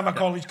been to drama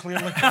college,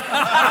 clearly.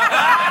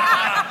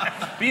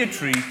 Be a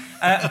tree.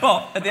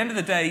 But at the end of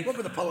the day... What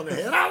with the pull in the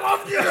hair? I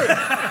love you!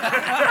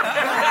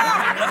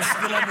 That's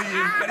still under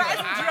you.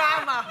 That's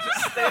drama.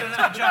 Staring at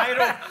a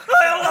gyro.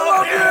 I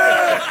love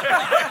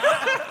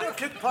you!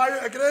 Kid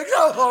pirate of Greg, I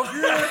love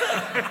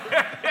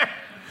you!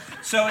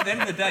 So at the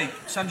end of the day,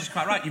 Sandra's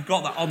quite right. You've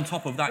got that on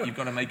top of that, you've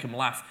got to make them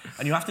laugh.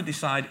 And you have to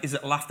decide, is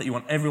it a laugh that you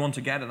want everyone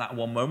to get at that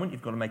one moment?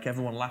 You've got to make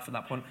everyone laugh at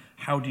that point.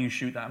 How do you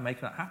shoot that and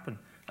make that happen?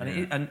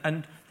 And,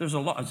 and there's a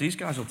lot, as these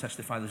guys will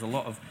testify, there's a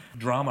lot of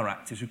drama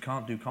actors who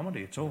can't do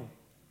comedy at all.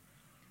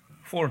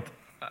 Ford,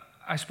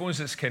 I suppose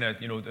it's kind of,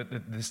 you know,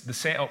 the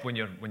setup when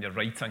you're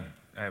writing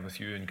with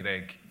you and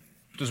Greg.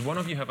 Does one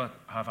of you have a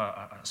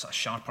sort of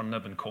sharper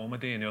nib in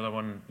comedy, and the other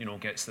one, you know,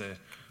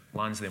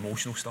 lands the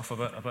emotional stuff a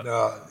bit?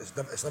 No,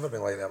 it's never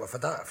been like that. We've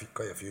had that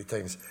quite a few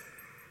times.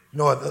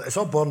 No, it's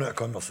all born out of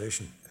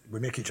conversation. We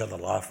make each other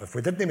laugh. If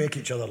we didn't make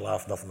each other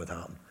laugh, nothing would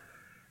happen.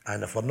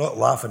 And if we're not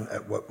laughing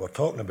at what we're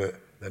talking about,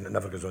 then it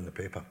never goes on the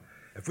paper.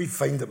 If we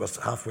find that we're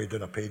halfway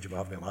down a page and we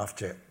haven't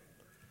laughed yet,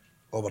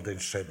 all we're doing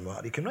is treading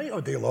water. You can write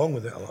all day long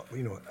with it,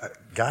 you know,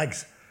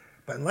 gags,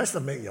 but unless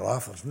they're making you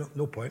laugh, there's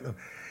no point in them.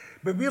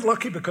 But we're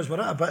lucky because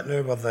we're at a bit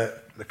now where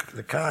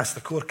the cast,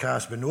 the core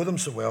cast, we know them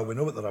so well, we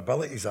know what their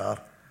abilities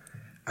are,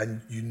 and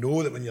you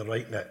know that when you're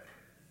writing it,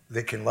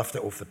 they can lift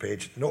it off the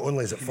page. Not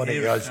only is it funny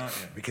to us,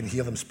 we can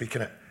hear them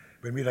speaking it.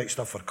 When we write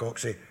stuff for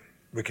Coxie,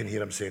 we can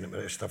hear him saying it. When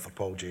we write stuff for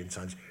Paul J and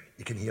Sands,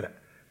 you can hear it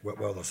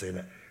while they're saying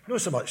it.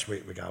 Not so much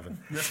with Gavin.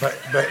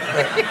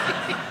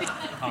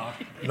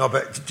 No,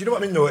 but do you know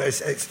what I mean? No,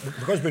 it's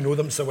because we know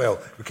them so well,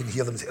 we can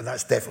hear them say,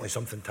 that's definitely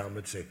something Tam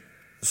would say.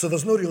 So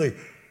there's not really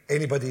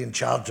anybody in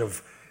charge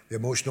of the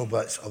emotional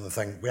bits of the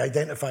thing. We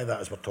identify that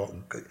as we're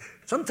talking.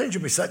 Sometimes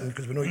you'll be sitting,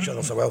 because we know each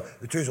other so well,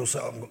 the two will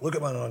sit up and look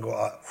at one another and go,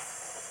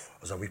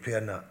 there's a weepy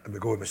in that, and we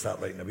go and we start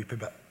writing a weepy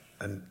bit.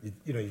 And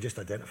you know, you just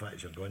identify it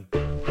as you're going.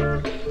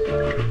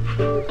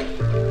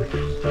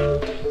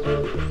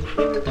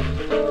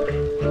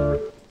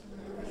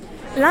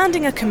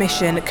 Landing a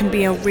commission can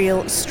be a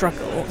real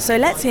struggle, so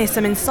let's hear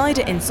some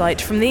insider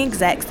insight from the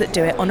execs that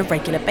do it on a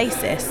regular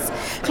basis.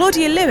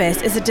 Claudia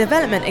Lewis is a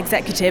development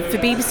executive for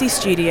BBC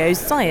Studios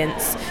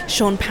Science.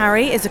 Sean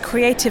Parry is a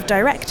creative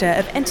director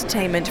of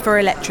entertainment for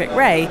Electric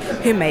Ray,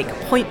 who make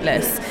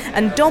Pointless.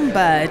 And Dom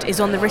Bird is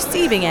on the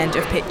receiving end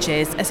of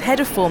pitches as head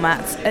of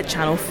formats at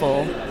Channel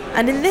 4.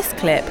 And in this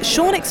clip,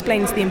 Sean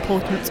explains the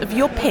importance of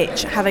your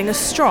pitch having a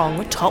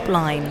strong top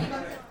line.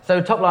 So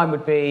top line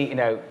would be,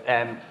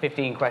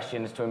 15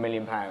 questions to £1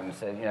 million.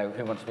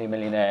 Who wants to be a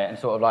millionaire? And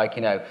sort of like,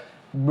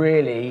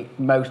 really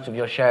most of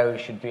your show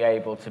should be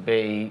able to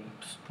be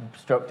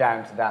struck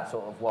down to that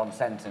sort of one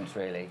sentence,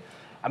 really.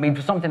 I mean,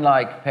 for something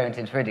like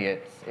Parenting for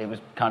Idiots, it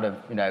was kind of,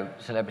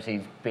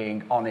 celebrities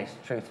being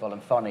honest, truthful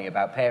and funny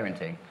about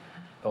parenting.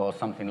 Or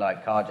something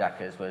like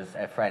Carjackers was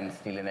a friend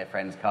stealing their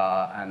friend's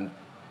car and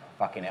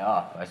fucking it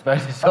up. I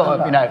suppose it's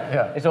sort of,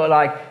 it's sort of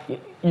like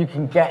you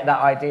can get that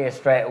idea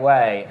straight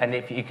away, and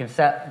if you can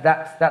set,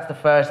 that's the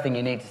first thing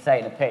you need to say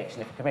in a pitch.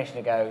 And if the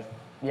commissioner goes,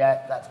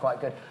 yeah, that's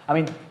quite good. I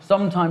mean,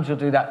 sometimes you'll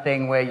do that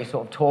thing where you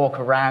sort of talk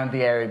around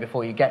the area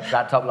before you get to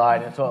that top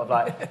line, and sort of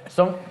like,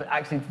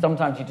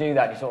 sometimes you do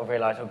that, and you sort of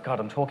realise, oh God,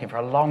 I'm talking for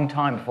a long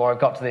time before I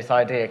got to this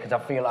idea, because I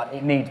feel like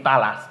it needs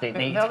ballast, it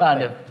needs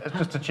kind of...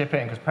 Just to chip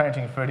in, because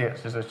Parenting for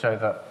Idiots is a show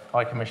that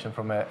I commissioned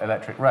from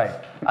Electric Ray.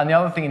 And the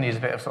other thing you need is a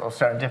bit of sort of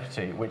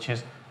serendipity, which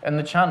is, in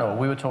the channel,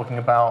 we were talking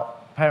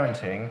about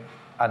parenting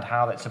and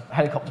how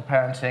helicopter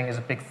parenting is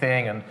a big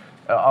thing, and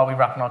are we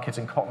wrapping our kids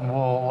in cotton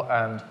wool,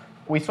 and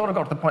we sort of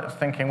got to the point of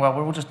thinking, well,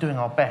 we're all just doing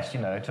our best,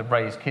 to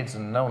raise kids,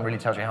 and no one really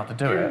tells you how to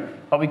do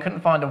it. But we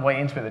couldn't find a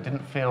way into it that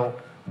didn't feel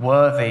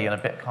worthy and a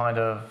bit kind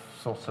of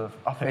sort of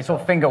It's all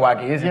finger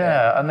waggy, isn't it?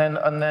 Yeah,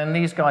 and then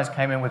these guys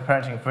came in with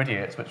Parenting for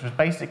Idiots, which was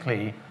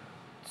basically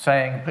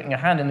putting a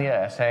hand in the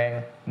air,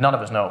 saying none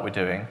of us know what we're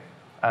doing,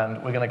 and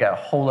we're going to get a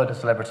whole load of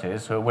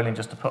celebrities who are willing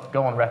just to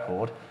go on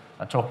record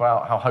and talk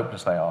about how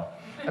hopeless they are.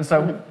 And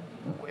so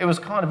it was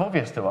kind of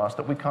obvious to us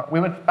that we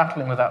were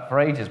battling with that for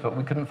ages, but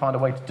we couldn't find a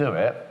way to do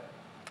it,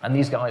 and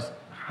these guys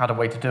had a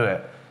way to do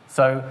it.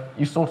 So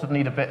you sort of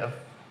need a bit of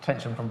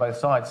tension from both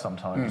sides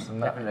sometimes,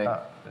 and that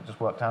it just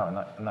worked out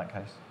in that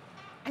case.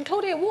 And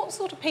Claudia, what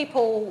sort of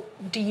people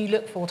do you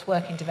look for to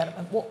work in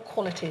development? What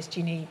qualities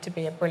do you need to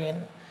be a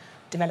brilliant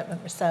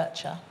development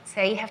researcher?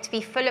 So you have to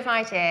be full of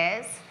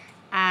ideas,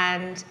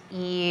 and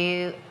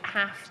you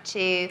have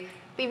to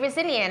be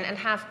resilient and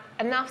have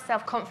enough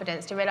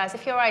self-confidence to realise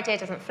if your idea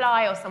doesn't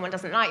fly or someone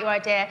doesn't like your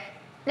idea,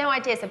 no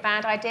ideas are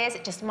bad ideas,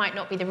 it just might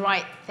not be the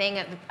right thing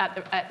at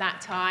that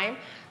time.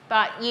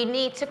 But you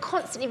need to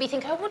constantly be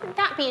thinking, oh, wouldn't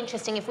that be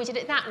interesting if we did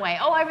it that way?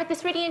 Oh, I read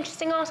this really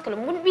interesting article,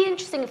 and wouldn't it be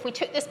interesting if we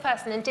took this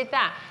person and did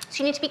that? So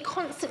you need to be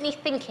constantly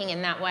thinking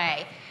in that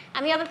way.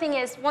 And the other thing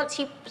is, once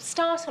you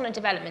start on a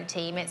development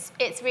team,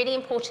 it's really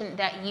important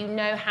that you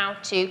know how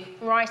to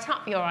write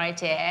up your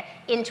idea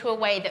into a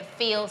way that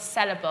feels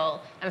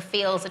sellable and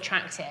feels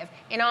attractive.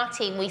 In our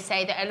team, we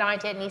say that an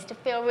idea needs to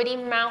feel really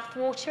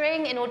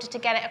mouth-watering in order to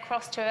get it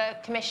across to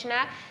a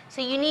commissioner.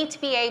 So you need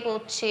to be able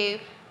to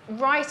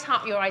write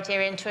up your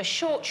idea into a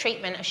short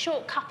treatment, a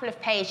short couple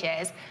of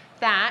pages,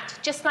 that,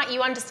 just like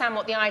you understand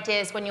what the idea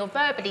is when you're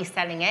verbally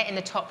selling it in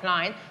the top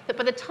line, that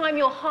by the time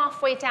you're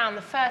halfway down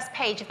the first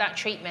page of that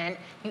treatment,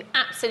 you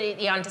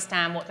absolutely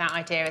understand what that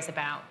idea is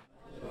about.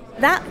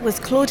 That was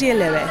Claudia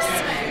Lewis.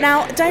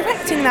 Now,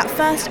 directing that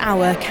first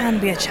hour can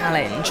be a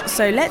challenge,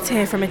 so let's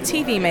hear from a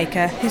TV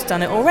maker who's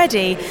done it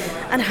already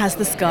and has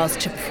the scars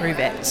to prove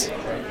it.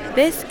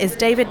 This is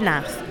David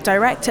Nath,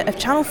 director of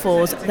Channel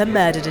 4's The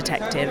Murder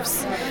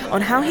Detectives, on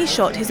how he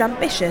shot his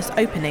ambitious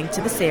opening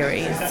to the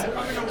series.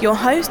 Your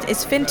host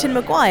is Fintan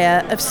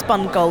Maguire of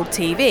Spun Gold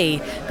TV,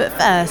 but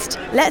first,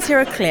 let's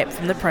hear a clip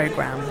from the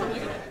programme.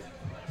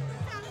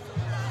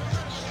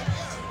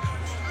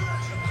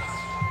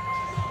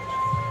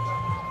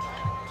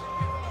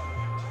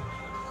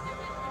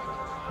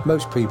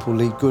 Most people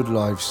lead good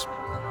lives.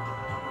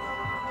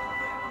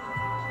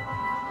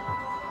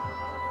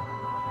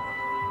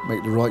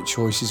 Make the right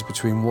choices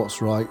between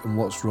what's right and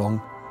what's wrong.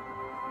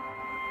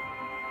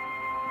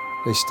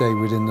 They stay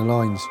within the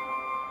lines.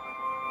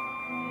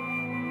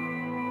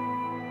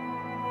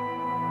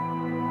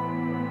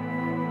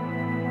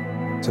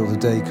 Till the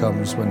day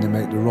comes when they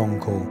make the wrong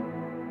call.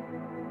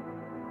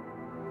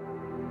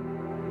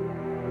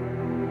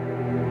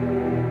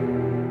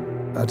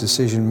 A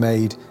decision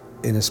made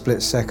in a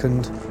split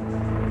second.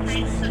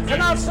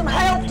 Can I have some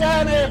help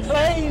down here,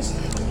 please?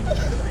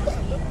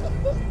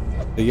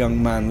 A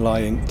young man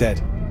lying dead.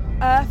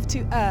 Earth to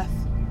earth,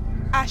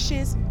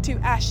 ashes to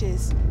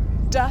ashes,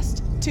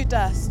 dust to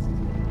dust.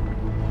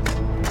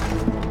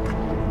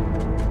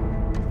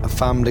 A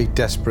family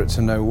desperate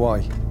to know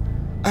why.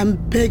 I'm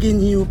begging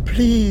you,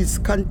 please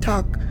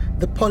contact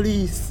the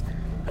police.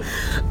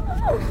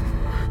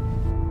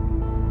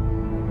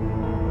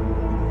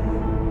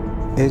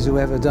 Is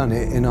whoever done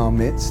it in our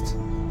midst?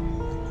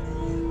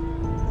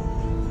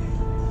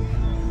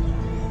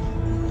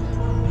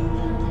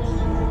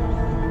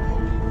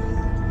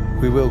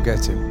 We will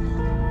get him.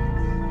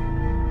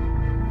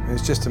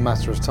 It's just a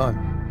matter of time.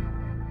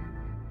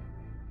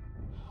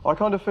 I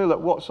kind of feel that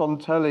what's on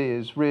telly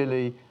is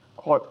really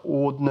quite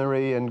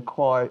ordinary and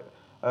quite,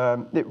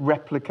 it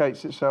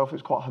replicates itself,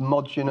 it's quite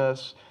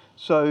homogenous.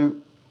 So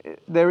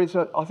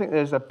I think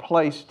there's a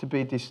place to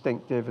be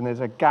distinctive and there's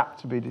a gap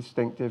to be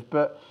distinctive,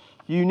 but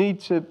you need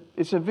to,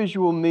 it's a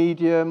visual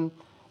medium,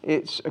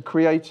 it's a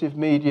creative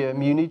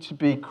medium, you need to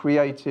be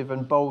creative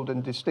and bold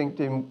and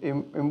distinct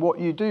in what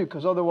you do,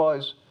 because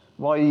otherwise,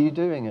 why are you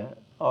doing it?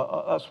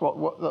 That's what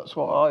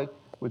I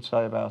would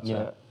say about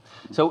it.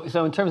 So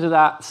in terms of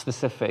that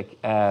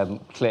specific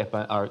clip,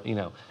 or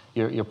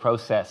your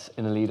process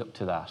in the lead up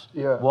to that,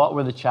 what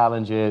were the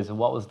challenges and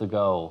what was the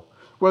goal?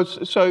 Well,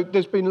 so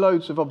there's been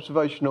loads of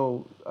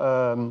observational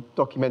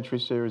documentary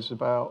series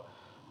about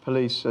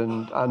police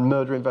and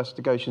murder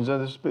investigations,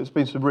 and there's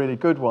been some really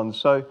good ones.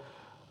 So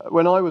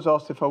when I was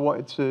asked if I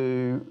wanted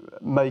to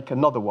make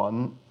another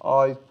one,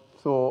 I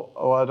thought,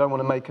 I don't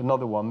want to make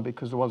another one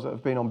because the ones that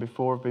have been on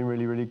before have been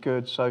really, really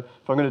good. So if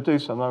I'm going to do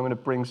something, I'm going to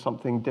bring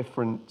something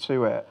different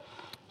to it.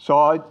 So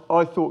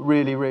I thought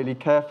really, really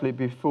carefully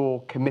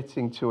before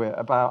committing to it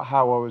about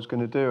how I was going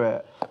to do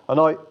it. And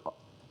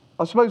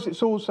I suppose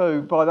it's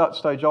also, by that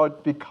stage,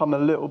 I'd become a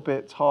little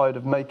bit tired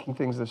of making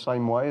things the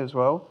same way as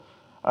well.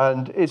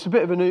 And it's a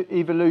bit of an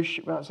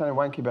evolution, without sounding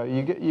wanky about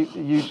it,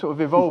 you sort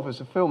of evolve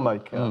as a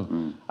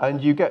filmmaker,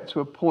 and you get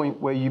to a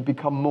point where you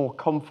become more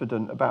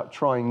confident about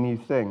trying new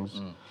things.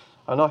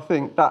 And I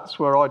think that's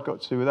where I'd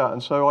got to with that.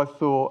 And so I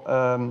thought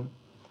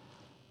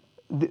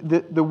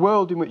the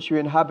world in which you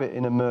inhabit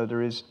in a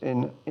murder is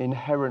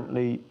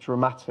inherently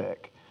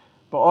dramatic.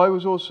 But I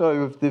was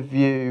also of the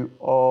view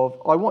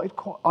of, I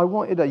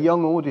wanted a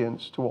young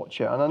audience to watch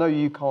it. And I know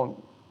you can't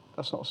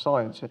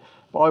science.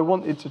 But I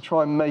wanted to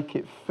try and make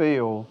it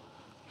feel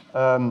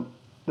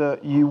that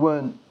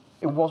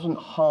it wasn't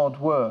hard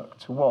work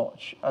to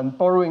watch. And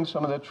borrowing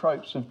some of the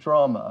tropes of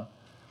drama,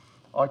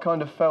 I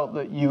kind of felt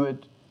that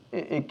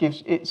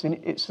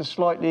it's a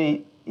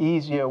slightly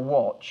easier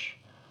watch,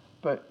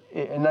 but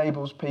it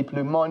enables people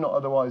who might not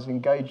otherwise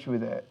engage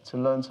with it to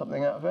learn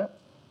something out of it.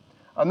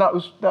 And that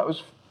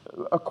was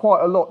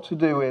quite a lot to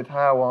do with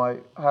how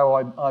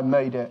I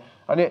made it.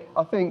 And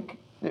I think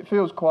it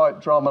feels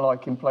quite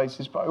drama-like in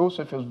places, but it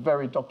also feels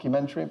very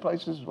documentary in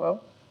places as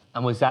well.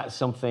 And was that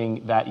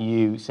something that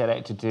you set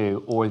out to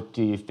do, or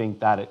do you think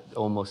that it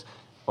almost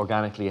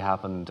organically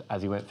happened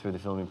as you went through the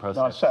filming process?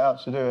 No, I set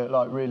out to do it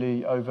like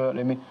really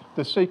overtly. I mean,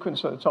 the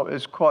sequence at the top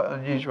is quite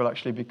unusual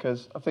actually,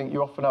 because I think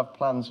you often have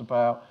plans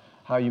about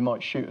how you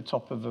might shoot a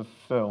top of a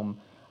film,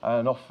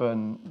 and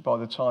often by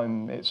the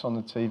time it's on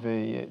the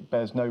TV, it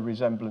bears no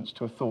resemblance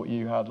to a thought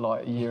you had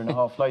like a year and a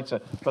half later.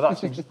 But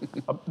that's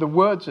the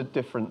words are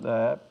different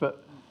there.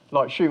 But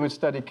like shooting with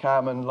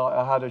Steadicam, and like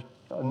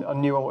I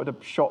knew I wanted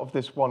a shot of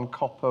this one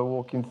copper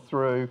walking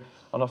through,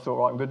 and I thought,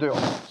 right, I'm going to do it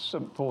on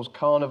St Paul's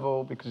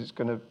Carnival because it's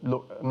going to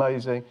look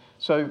amazing.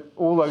 So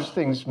all those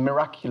things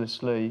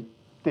miraculously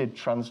did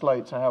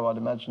translate to how I'd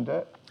imagined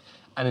it.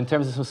 And in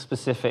terms of some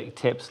specific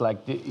tips,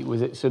 like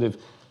was it sort of,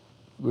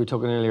 we were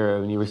talking earlier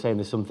when you were saying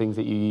there's some things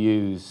that you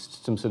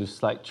used, some sort of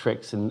slight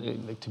tricks,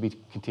 and to be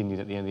continued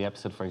at the end of the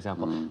episode, for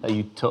example, that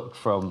you took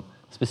from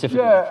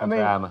specifically from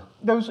drama.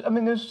 There's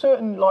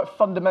certain like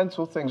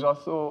fundamental things I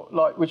thought,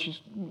 like, which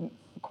is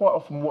quite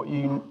often what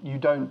you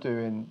don't do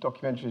in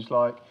documentaries.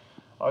 Like,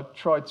 I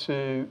tried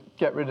to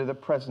get rid of the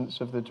presence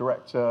of the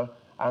director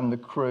and the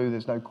crew.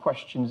 There's no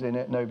questions in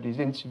it. Nobody's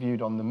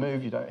interviewed on the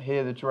move. You don't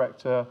hear the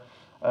director.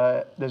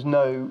 There's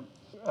no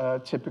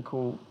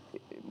typical,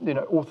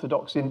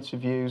 orthodox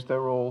interviews.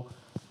 They're all,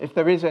 if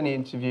there is any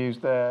interviews,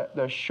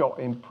 they're shot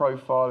in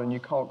profile, and you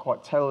can't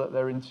quite tell that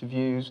they're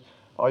interviews.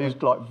 I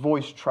used like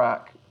voice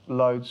track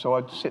loads, so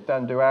I'd sit down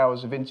and do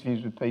hours of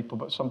interviews with people,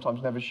 but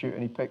sometimes never shoot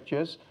any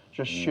pictures,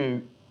 just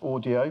shoot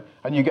audio,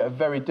 and you get a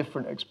very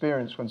different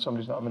experience when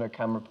somebody's not having a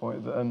camera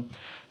pointed at them.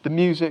 The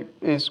music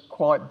is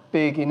quite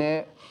big in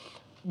it.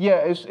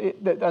 Yeah,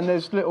 and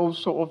there's little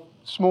sort of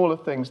smaller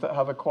things that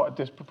have quite a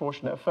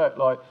disproportionate effect.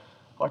 Like,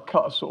 I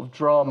cut a sort of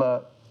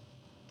drama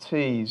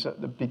tease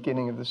at the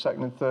beginning of the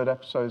second and third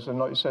episodes, and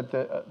like you said,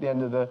 at the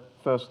end of the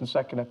first and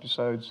second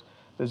episodes,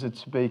 there's a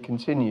to be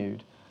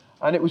continued.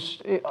 And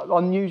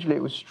unusually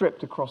it was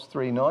stripped across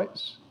 3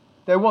 nights.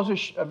 There was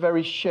a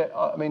very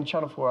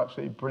Channel 4 are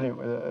absolutely brilliant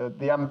with it.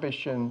 The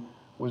ambition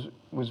was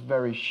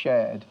very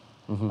shared.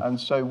 Mm-hmm. And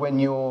so when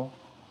you're,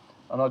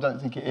 and I don't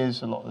think it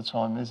is a lot of the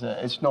time, is it?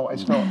 It's not,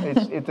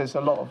 there's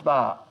a lot of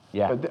that.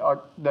 Yeah.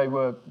 But they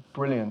were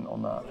brilliant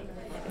on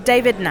that.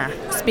 David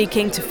Nath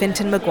speaking to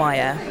Fintan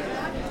Maguire.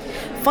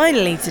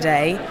 Finally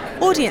today,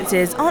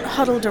 audiences aren't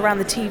huddled around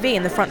the TV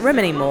in the front room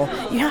anymore.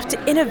 You have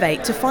to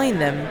innovate to find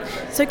them.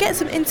 So get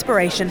some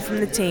inspiration from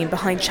the team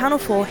behind Channel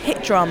 4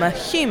 hit drama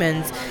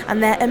Humans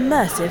and their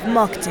immersive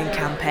marketing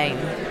campaign.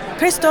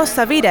 Christos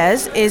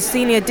Savides is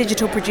Senior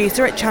Digital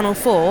Producer at Channel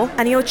 4,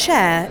 and your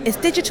chair is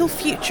digital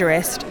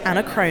futurist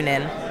Anna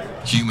Cronin.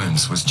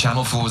 Humans was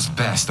Channel 4's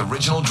best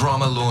original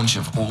drama launch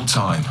of all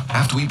time,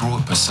 after we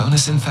brought Persona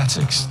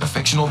Synthetics, the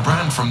fictional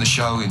brand from the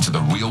show, into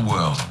the real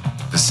world.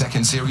 The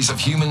second series of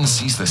Humans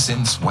sees the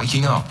synths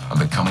waking up and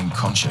becoming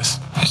conscious.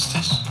 Is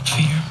this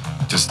fear?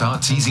 To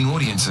start teasing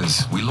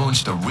audiences, we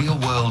launched a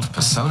real-world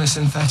Persona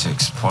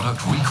Synthetics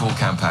product recall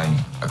campaign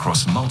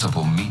across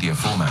multiple media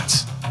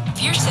formats.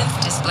 If your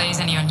synth displays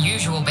any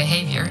unusual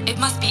behavior, it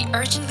must be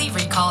urgently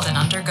recalled and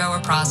undergo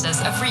a process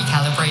of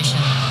recalibration.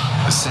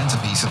 The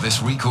centerpiece of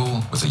this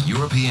recall was a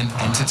European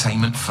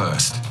entertainment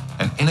first,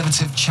 an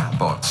innovative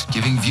chatbot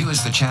giving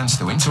viewers the chance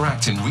to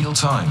interact in real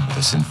time with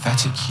a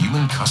synthetic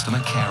human customer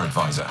care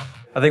advisor.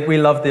 I think we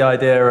loved the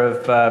idea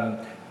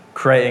of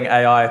creating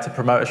AI to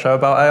promote a show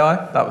about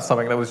AI. That was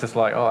something that was just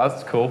like, oh,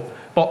 that's cool.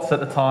 Bots at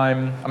the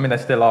time, I mean, there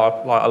still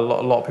are like a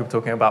lot of people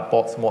talking about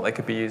bots and what they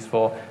could be used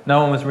for.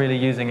 No one was really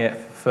using it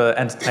for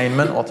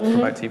entertainment or to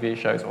promote TV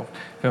shows or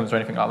films or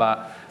anything like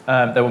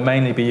that. They will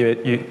mainly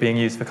be being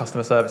used for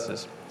customer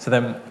services. So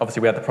then,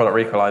 obviously, we had the product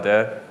recall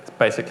idea. It's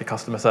basically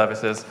customer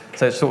services.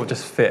 So it sort of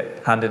just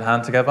fit hand in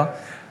hand together.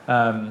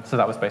 So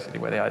that was basically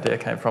where the idea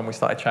came from. We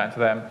started chatting to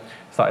them,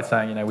 started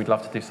saying, we'd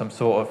love to do some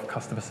sort of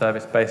customer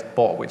service-based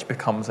bot which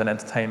becomes an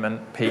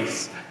entertainment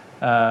piece.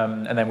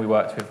 And then we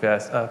worked with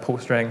Paul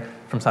String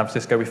from San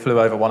Francisco. We flew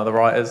over one of the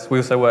writers. We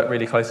also worked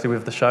really closely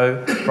with the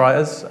show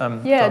writers. Talk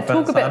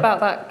a bit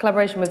about that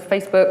collaboration with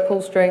Facebook,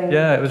 Paul String,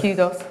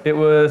 Kudos. It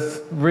was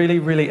really,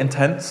 really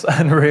intense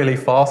and really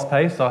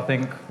fast-paced. So I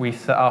think we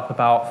set up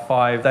about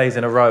 5 days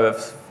in a row of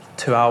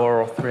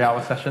 2-hour or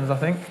 3-hour sessions, I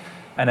think.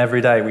 And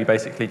every day we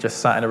basically just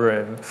sat in a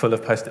room full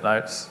of Post-it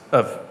notes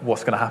of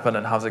what's going to happen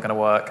and how's it going to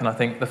work. And I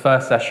think the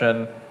first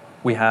session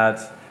we had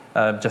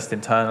just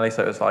internally.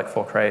 So it was like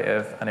for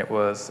creative, and it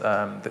was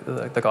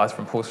the guys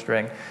from Pull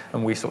String,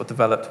 and we sort of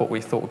developed what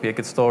we thought would be a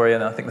good story.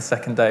 And I think the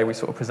second day we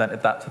sort of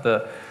presented that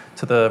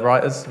to the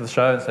writers of the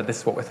show and said, this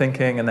is what we're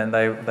thinking, and then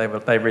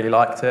they really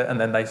liked it, and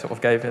then they sort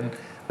of gave in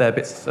their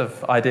bits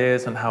of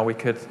ideas and how we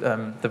could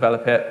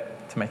develop it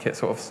to make it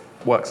sort of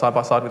work side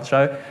by side with the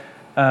show.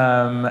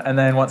 And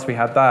then once we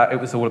had that, it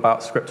was all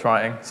about script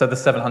writing. So the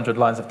 700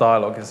 lines of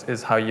dialogue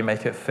is how you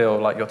make it feel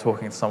like you're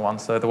talking to someone.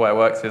 So the way it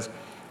works is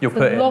you'll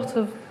put in a lot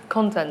of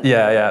content.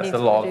 It's a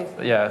lot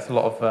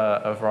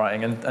of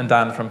writing. And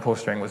Dan from Pull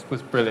String was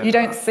brilliant. You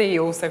don't see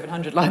all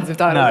 700 lines of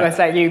dialogue. No. I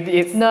say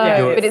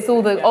but it's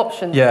all the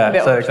options.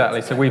 Yeah, so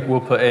exactly. So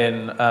we'll put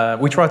in.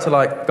 We try to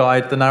like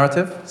guide the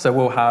narrative. So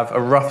we'll have a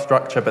rough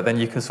structure, but then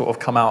you can sort of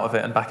come out of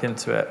it and back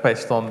into it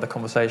based on the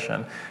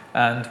conversation.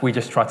 And we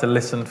just try to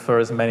listen for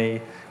as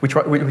many. We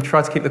try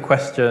to keep the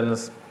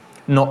questions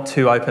not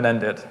too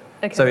open-ended.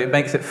 Okay. So it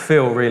makes it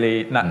feel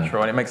really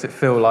natural, and it makes it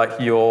feel like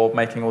you're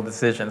making all the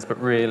decisions, but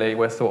really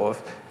we're sort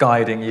of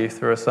guiding you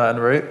through a certain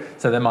route.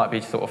 So there might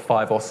be sort of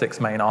 5 or 6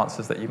 main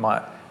answers that you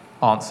might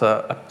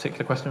answer a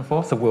particular question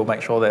for. So we'll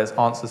make sure there's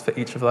answers for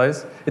each of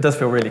those. It does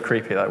feel really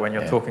creepy though when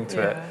you're talking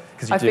to it,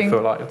 because you do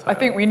feel like you're talking. I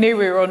think we knew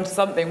we were onto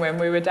something when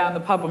we were down the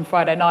pub on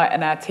Friday night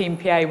and our team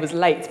PA was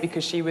late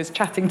because she was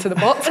chatting to the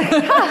bot.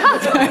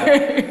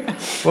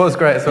 What was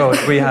great as well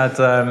is we had,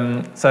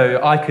 so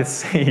I could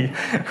see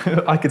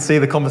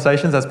the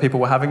conversations as people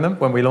were having them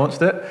when we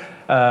launched it.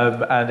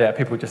 And yeah,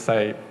 people would just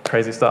say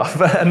crazy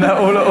stuff, and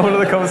all of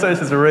the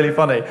conversations were really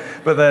funny.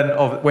 But then,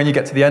 when you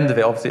get to the end of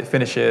it, obviously it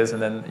finishes,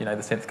 and then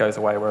the synth goes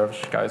away wherever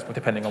she goes,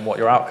 depending on what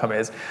your outcome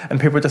is. And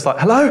people are just like,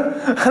 "Hello,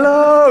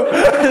 hello."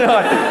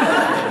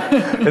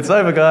 Like, it's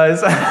over,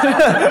 guys.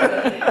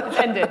 It's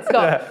ended.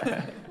 Stop.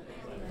 Yeah.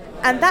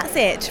 And that's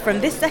it from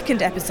this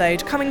second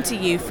episode, coming to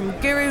you from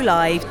Guru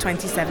Live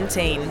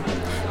 2017.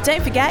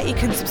 Don't forget you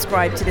can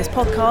subscribe to this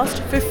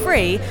podcast for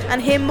free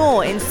and hear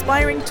more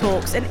inspiring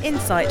talks and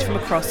insight from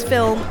across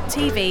film,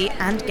 TV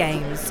and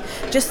games.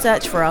 Just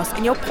search for us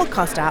in your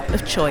podcast app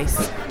of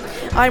choice.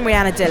 I'm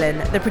Rihanna Dillon.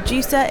 The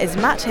producer is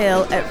Matt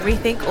Hill at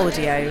Rethink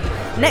Audio.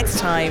 Next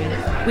time,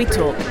 we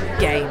talk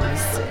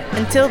games.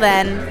 Until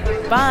then,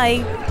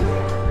 bye.